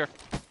 Here.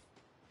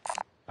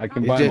 I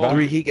can It's buy him just back.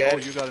 3. He got Oh,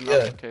 it. you got enough.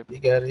 Yeah, Okay. he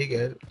got it. He got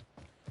it.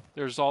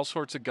 There's all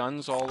sorts of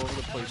guns all over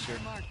the place here.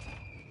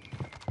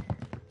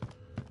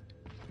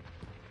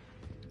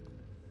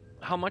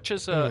 How much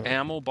is a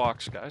ammo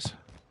box, guys?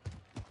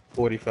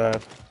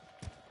 45.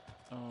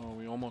 Oh,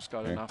 we almost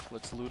got Okay. enough.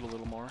 Let's loot a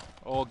little more.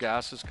 Oh,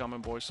 gas is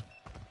coming, boys.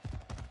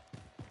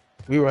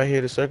 We right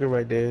here. The circle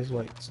right there. It's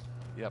like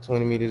Yep.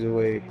 20 meters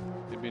away.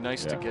 It'd be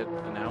nice to Yeah. get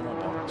an ammo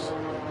box.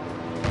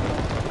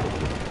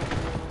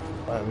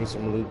 Find me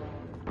some loot.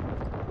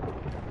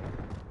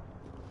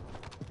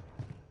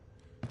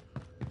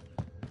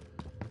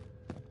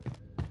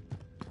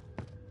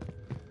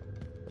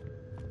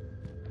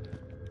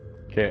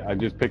 Okay, I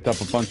just picked up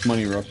a bunch of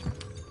money, Russ.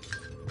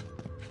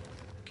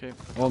 Okay.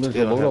 Oh, there's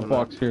Still a don't have loadout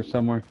box here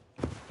somewhere.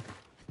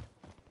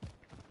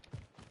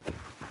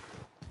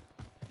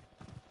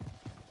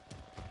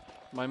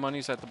 My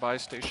money's at the buy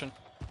station.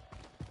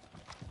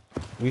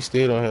 We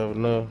still don't have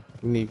enough.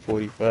 We need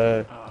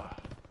 45.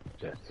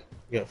 Yes.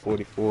 We got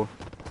 44.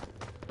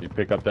 You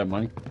pick up that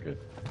money? Good.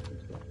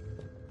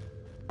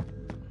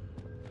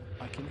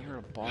 I can hear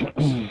a box.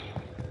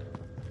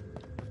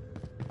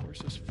 Where's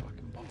this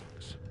fucking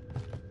box?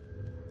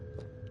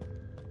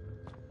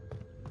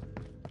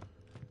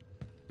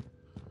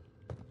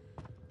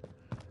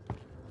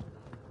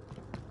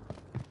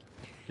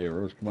 Okay,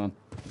 Rose, come on.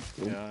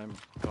 Yeah, I'm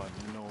got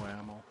no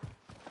ammo.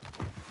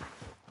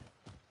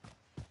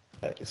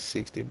 Like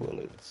 60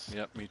 bullets.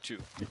 Yep, me too.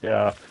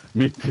 Yeah,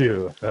 me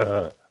too.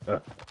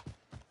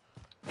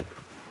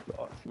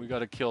 We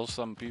gotta kill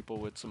some people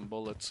with some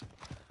bullets.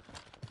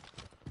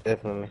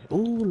 Definitely.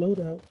 Ooh,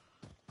 loadout.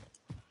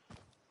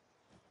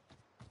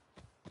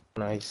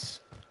 Nice.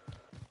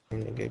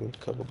 And they gave me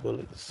a couple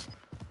bullets.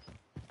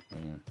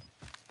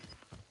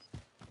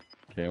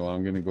 Okay, well,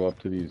 I'm gonna go up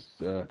to these.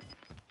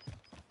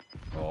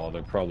 Oh,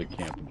 they're probably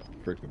camping at the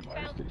freaking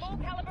buy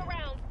station.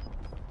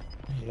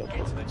 Yep.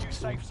 Get to the new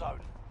safe zone.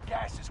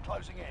 Gas is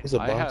closing in. It's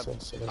a I box. have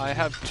outside. I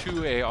have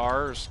 2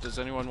 ARs. Does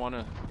anyone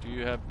wanna? Do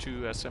you have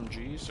 2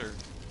 SMGs or?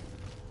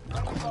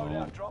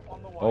 Loadout drop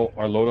on the way. Oh,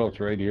 our loadout's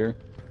right here.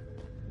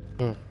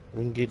 We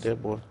can get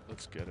that boy.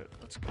 Let's get it.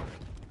 Let's get it.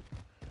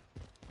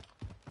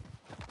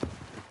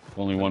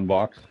 Only one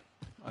box.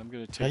 I'm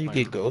gonna How take you my.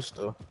 get ghost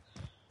though?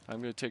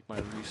 I'm gonna take my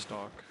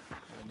restock.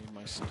 I need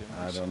my stims.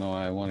 I don't know.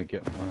 I want to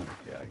get one.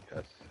 Yeah, I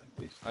guess. At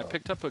least I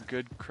picked up a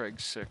good Craig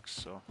 6,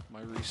 so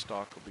my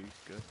restock will be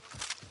good.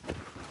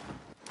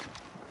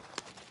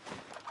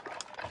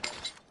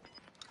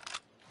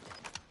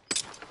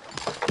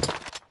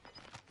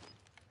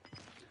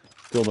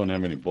 Still don't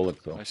have any bullets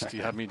though.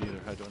 Yeah, me neither.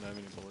 I don't have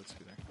any bullets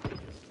either.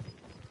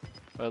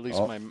 But at least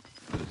Oh. my.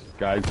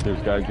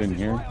 There's guys in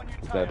here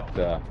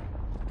that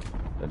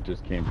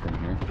just came from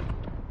here.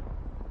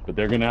 But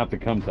they're gonna have to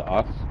come to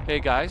us. Hey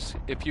guys,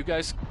 if you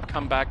guys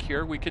come back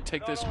here, we could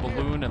take this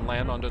balloon and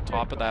land on the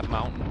top of that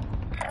mountain.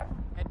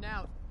 Heading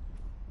out.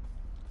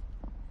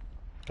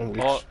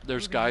 Oh,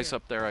 there's guys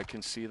up there. I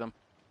can see them.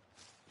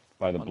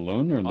 By the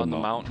balloon or on the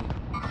mountain?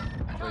 mountain,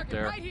 right Target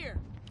there. right here.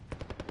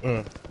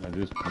 I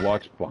just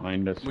watched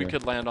behind us. We here.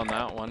 could land on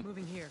that one.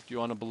 Moving here. Do you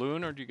want a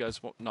balloon, or do you guys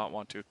not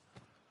want to?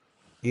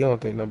 You don't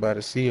think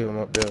nobody see him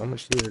up there? I'm gonna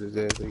shoot his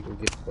ass so you can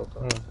get the fuck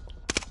on.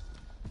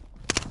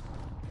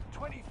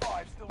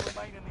 25 still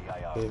remain in the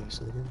AO. Yeah, this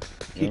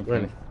nigga. Keep Okay.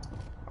 running.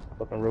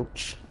 Fucking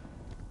roach.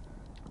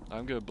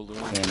 I'm gonna balloon.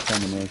 Yeah, I'm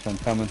coming, Rose. I'm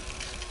coming.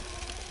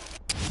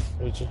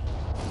 Roach.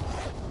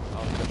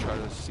 I'll try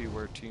to see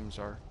where teams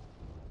are.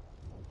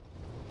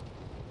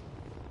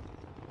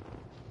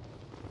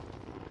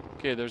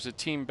 Okay, there's a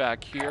team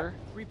back here.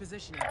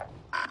 Repositioning.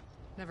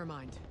 Never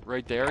mind.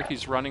 Right there.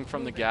 He's running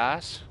from the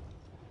gas.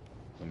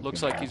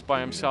 Looks like he's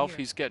by himself.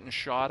 He's getting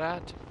shot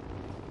at.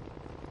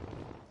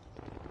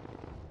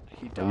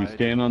 He Are we died.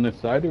 staying on this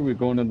side or are we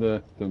going to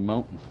the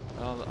mountain?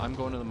 I'm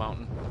going to the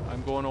mountain.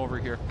 I'm going over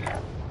here.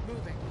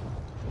 Moving.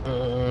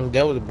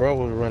 That was the bro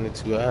was running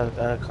to.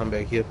 I come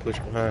back here, push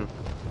behind.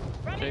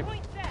 Okay.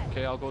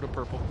 Okay, I'll go to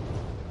purple.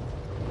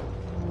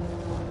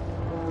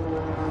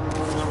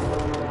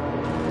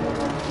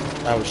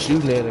 I was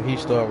shooting at him. He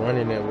started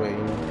running that way. You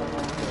know.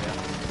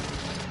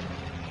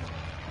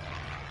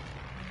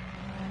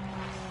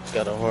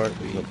 Got a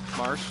heartbeat.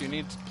 Mars, you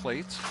need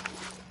plates?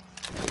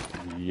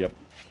 Yep.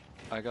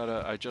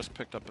 I just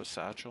picked up a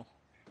satchel.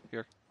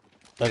 Here.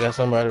 I got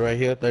somebody right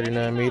here,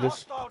 39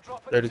 meters.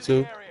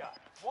 32.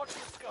 Watch the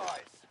skies.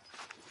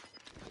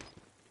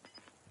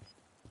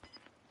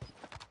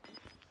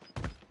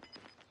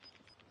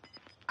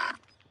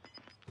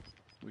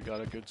 We got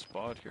a good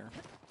spot here.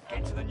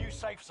 Get to the new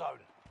safe zone.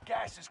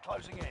 Gas is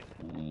closing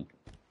in.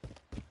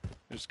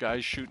 There's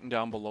guys shooting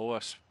down below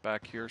us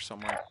back here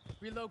somewhere.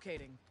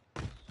 Relocating.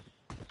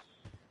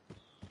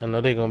 I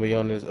know they're gonna be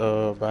on this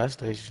buy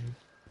station.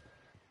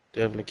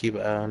 Definitely keep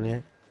an eye on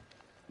that.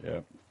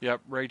 Yep.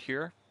 Yep, right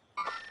here.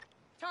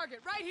 Target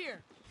right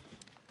here.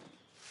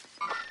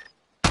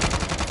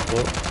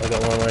 Oh, I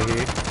got one right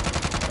here.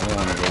 I don't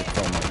want to waste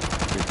all my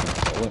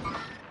freaking bullets.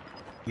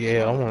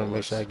 Yeah, I want to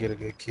make sure I get a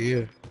good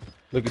kill.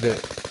 Look at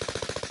that.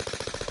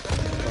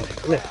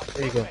 Oh,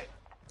 there you go.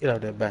 Get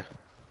out that back.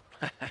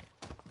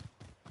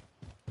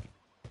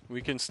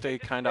 We can stay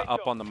kind of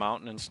up on the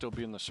mountain and still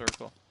be in the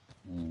circle.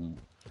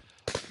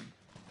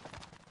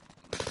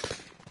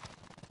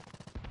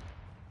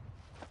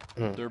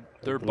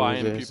 They're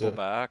buying people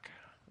back,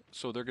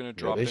 so they're gonna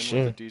drop in with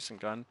a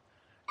decent gun.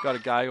 Got a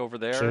guy over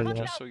there,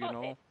 just so you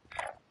know.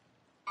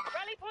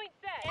 Rally point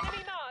set.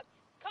 Enemy marked.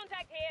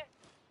 Contact here.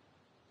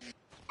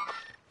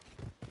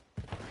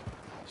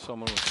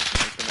 Someone was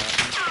sniping at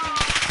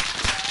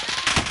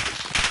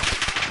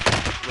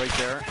me. Right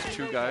there,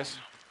 2 guys.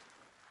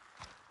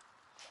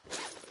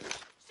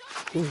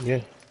 Ooh,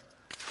 yeah.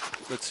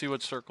 Let's see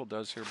what circle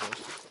does here,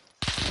 boys.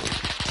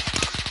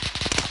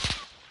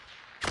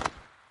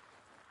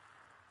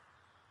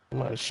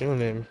 Somebody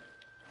shooting at me.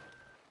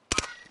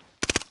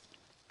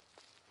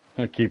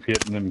 I keep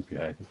hitting them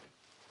guys.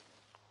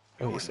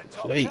 I need some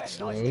plates,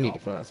 man. We need to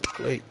find some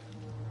plates.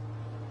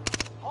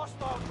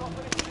 Hostile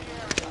dropping into the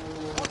area.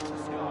 Watch the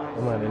skies.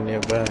 Somebody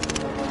nearby.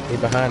 He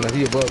behind us.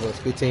 He above us.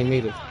 15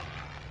 meters.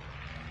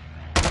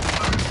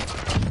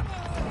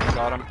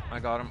 I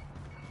got him.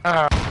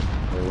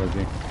 Where was he?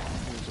 He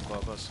was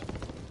above us.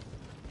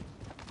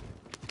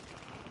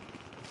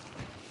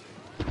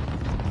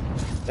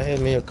 I had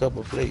me a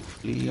couple plates,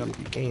 please, if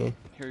you can.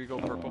 Here you go,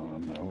 purple.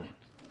 No.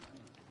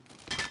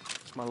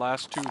 It's my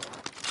last 2.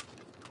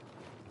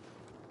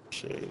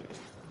 Shit.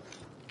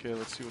 Okay,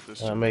 let's see what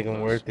this. I'll make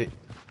them worth it.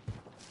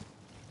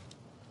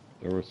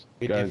 There was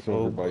guys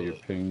over by your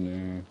ping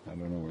there. I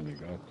don't know where they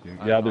got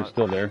to. Yeah, they're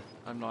still there.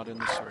 I'm not in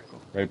the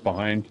circle. Right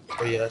behind.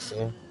 Oh, yeah, I see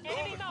him.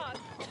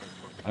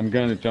 I'm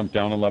gonna jump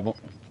down a level.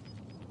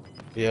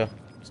 Yeah.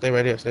 Stay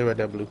right here. Stay right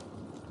there, Blue.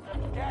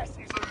 Gas is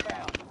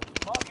inbound.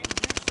 Marking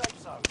new safe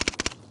zone.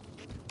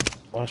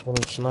 Watch one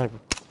of them sniper.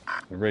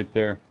 They're right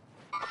there.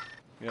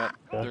 Yeah,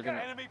 they're gonna.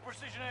 Enemy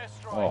precision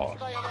airstrike. Oh,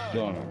 Stay alert.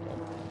 son of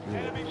a...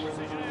 Enemy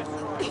precision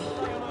airstrike.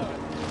 Stay alert.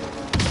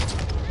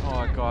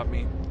 Oh, it got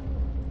me.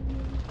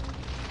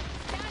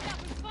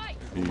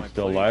 Are you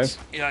still alive?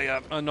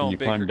 Yeah. No, Can you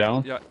Baker. climb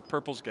down? Yeah,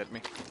 purple's get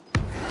me.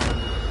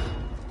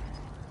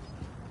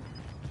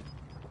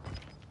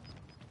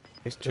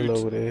 He's still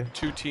over there.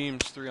 2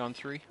 teams, 3 on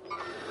 3.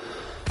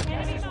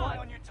 Gas is right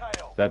on your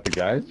tail. Is that the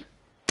guys?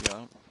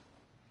 Yeah.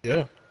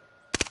 Yeah.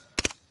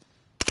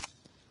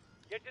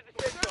 Get to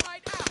the safe zone.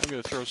 I'm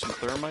gonna throw some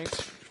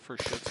thermites for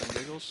shits and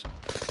giggles.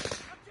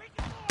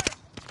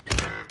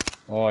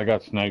 Oh, I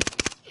got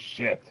sniped.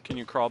 Shit. Can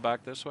you crawl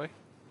back this way?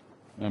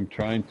 I'm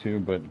trying to,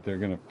 but they're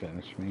gonna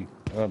finish me.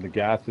 Oh, the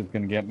gas is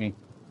gonna get me.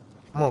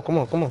 Come on, come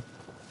on, come on.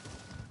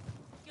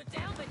 You're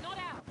down, but not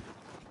out.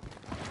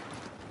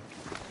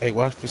 Hey,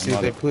 watch to see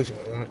if they push.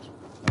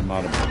 I'm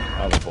out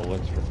of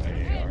bullets for my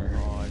AR.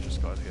 Oh, I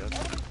just got hit.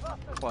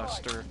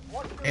 Cluster.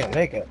 Man,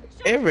 they got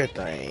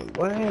everything.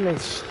 Boy, they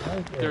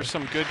sniping. There's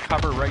some good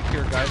cover right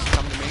here, guys.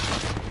 Come to me.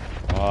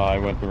 Oh, I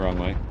went the wrong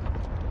way.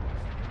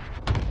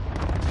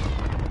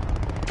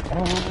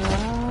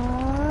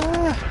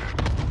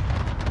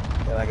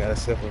 And I got a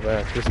simple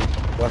bad pussy.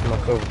 Watch my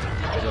cover.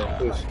 I gotta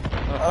push.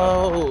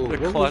 Oh, The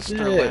what was cluster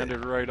that?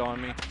 landed right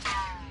on me.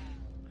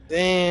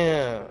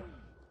 Damn.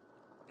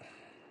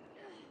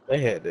 They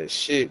had that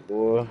shit,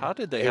 boy. How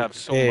did they have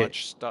so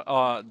much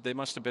stuff? They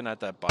must have been at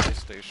that buy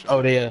station.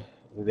 Oh, they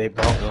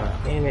bought one.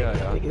 Damn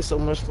it, they get so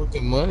much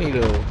fucking money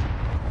though.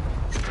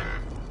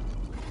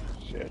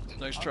 Shit.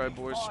 Nice try,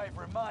 boys.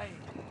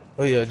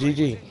 Oh yeah,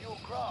 GG.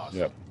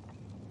 Yep.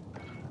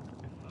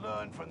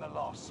 Learn from the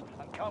loss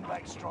and come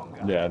back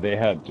stronger. Yeah, they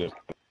had just...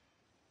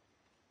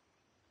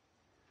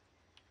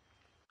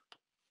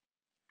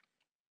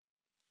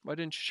 Why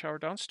didn't you shower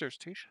downstairs,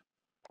 Tish?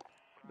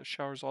 The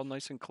shower's all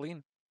nice and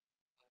clean.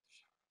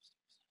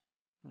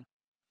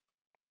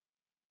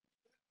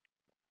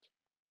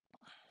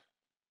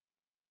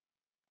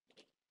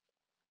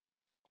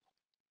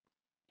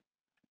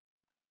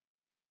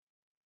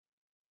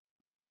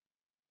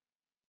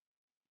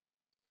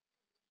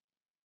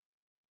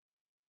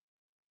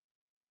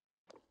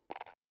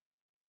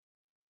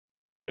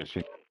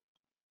 fishing.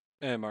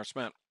 Hey,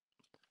 Marceman.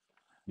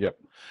 Yep.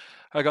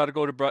 I got to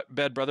go to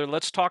bed, brother.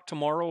 Let's talk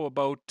tomorrow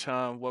about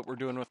what we're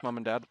doing with Mom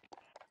and Dad.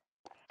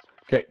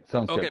 Okay,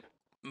 sounds Okay,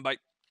 good. bye.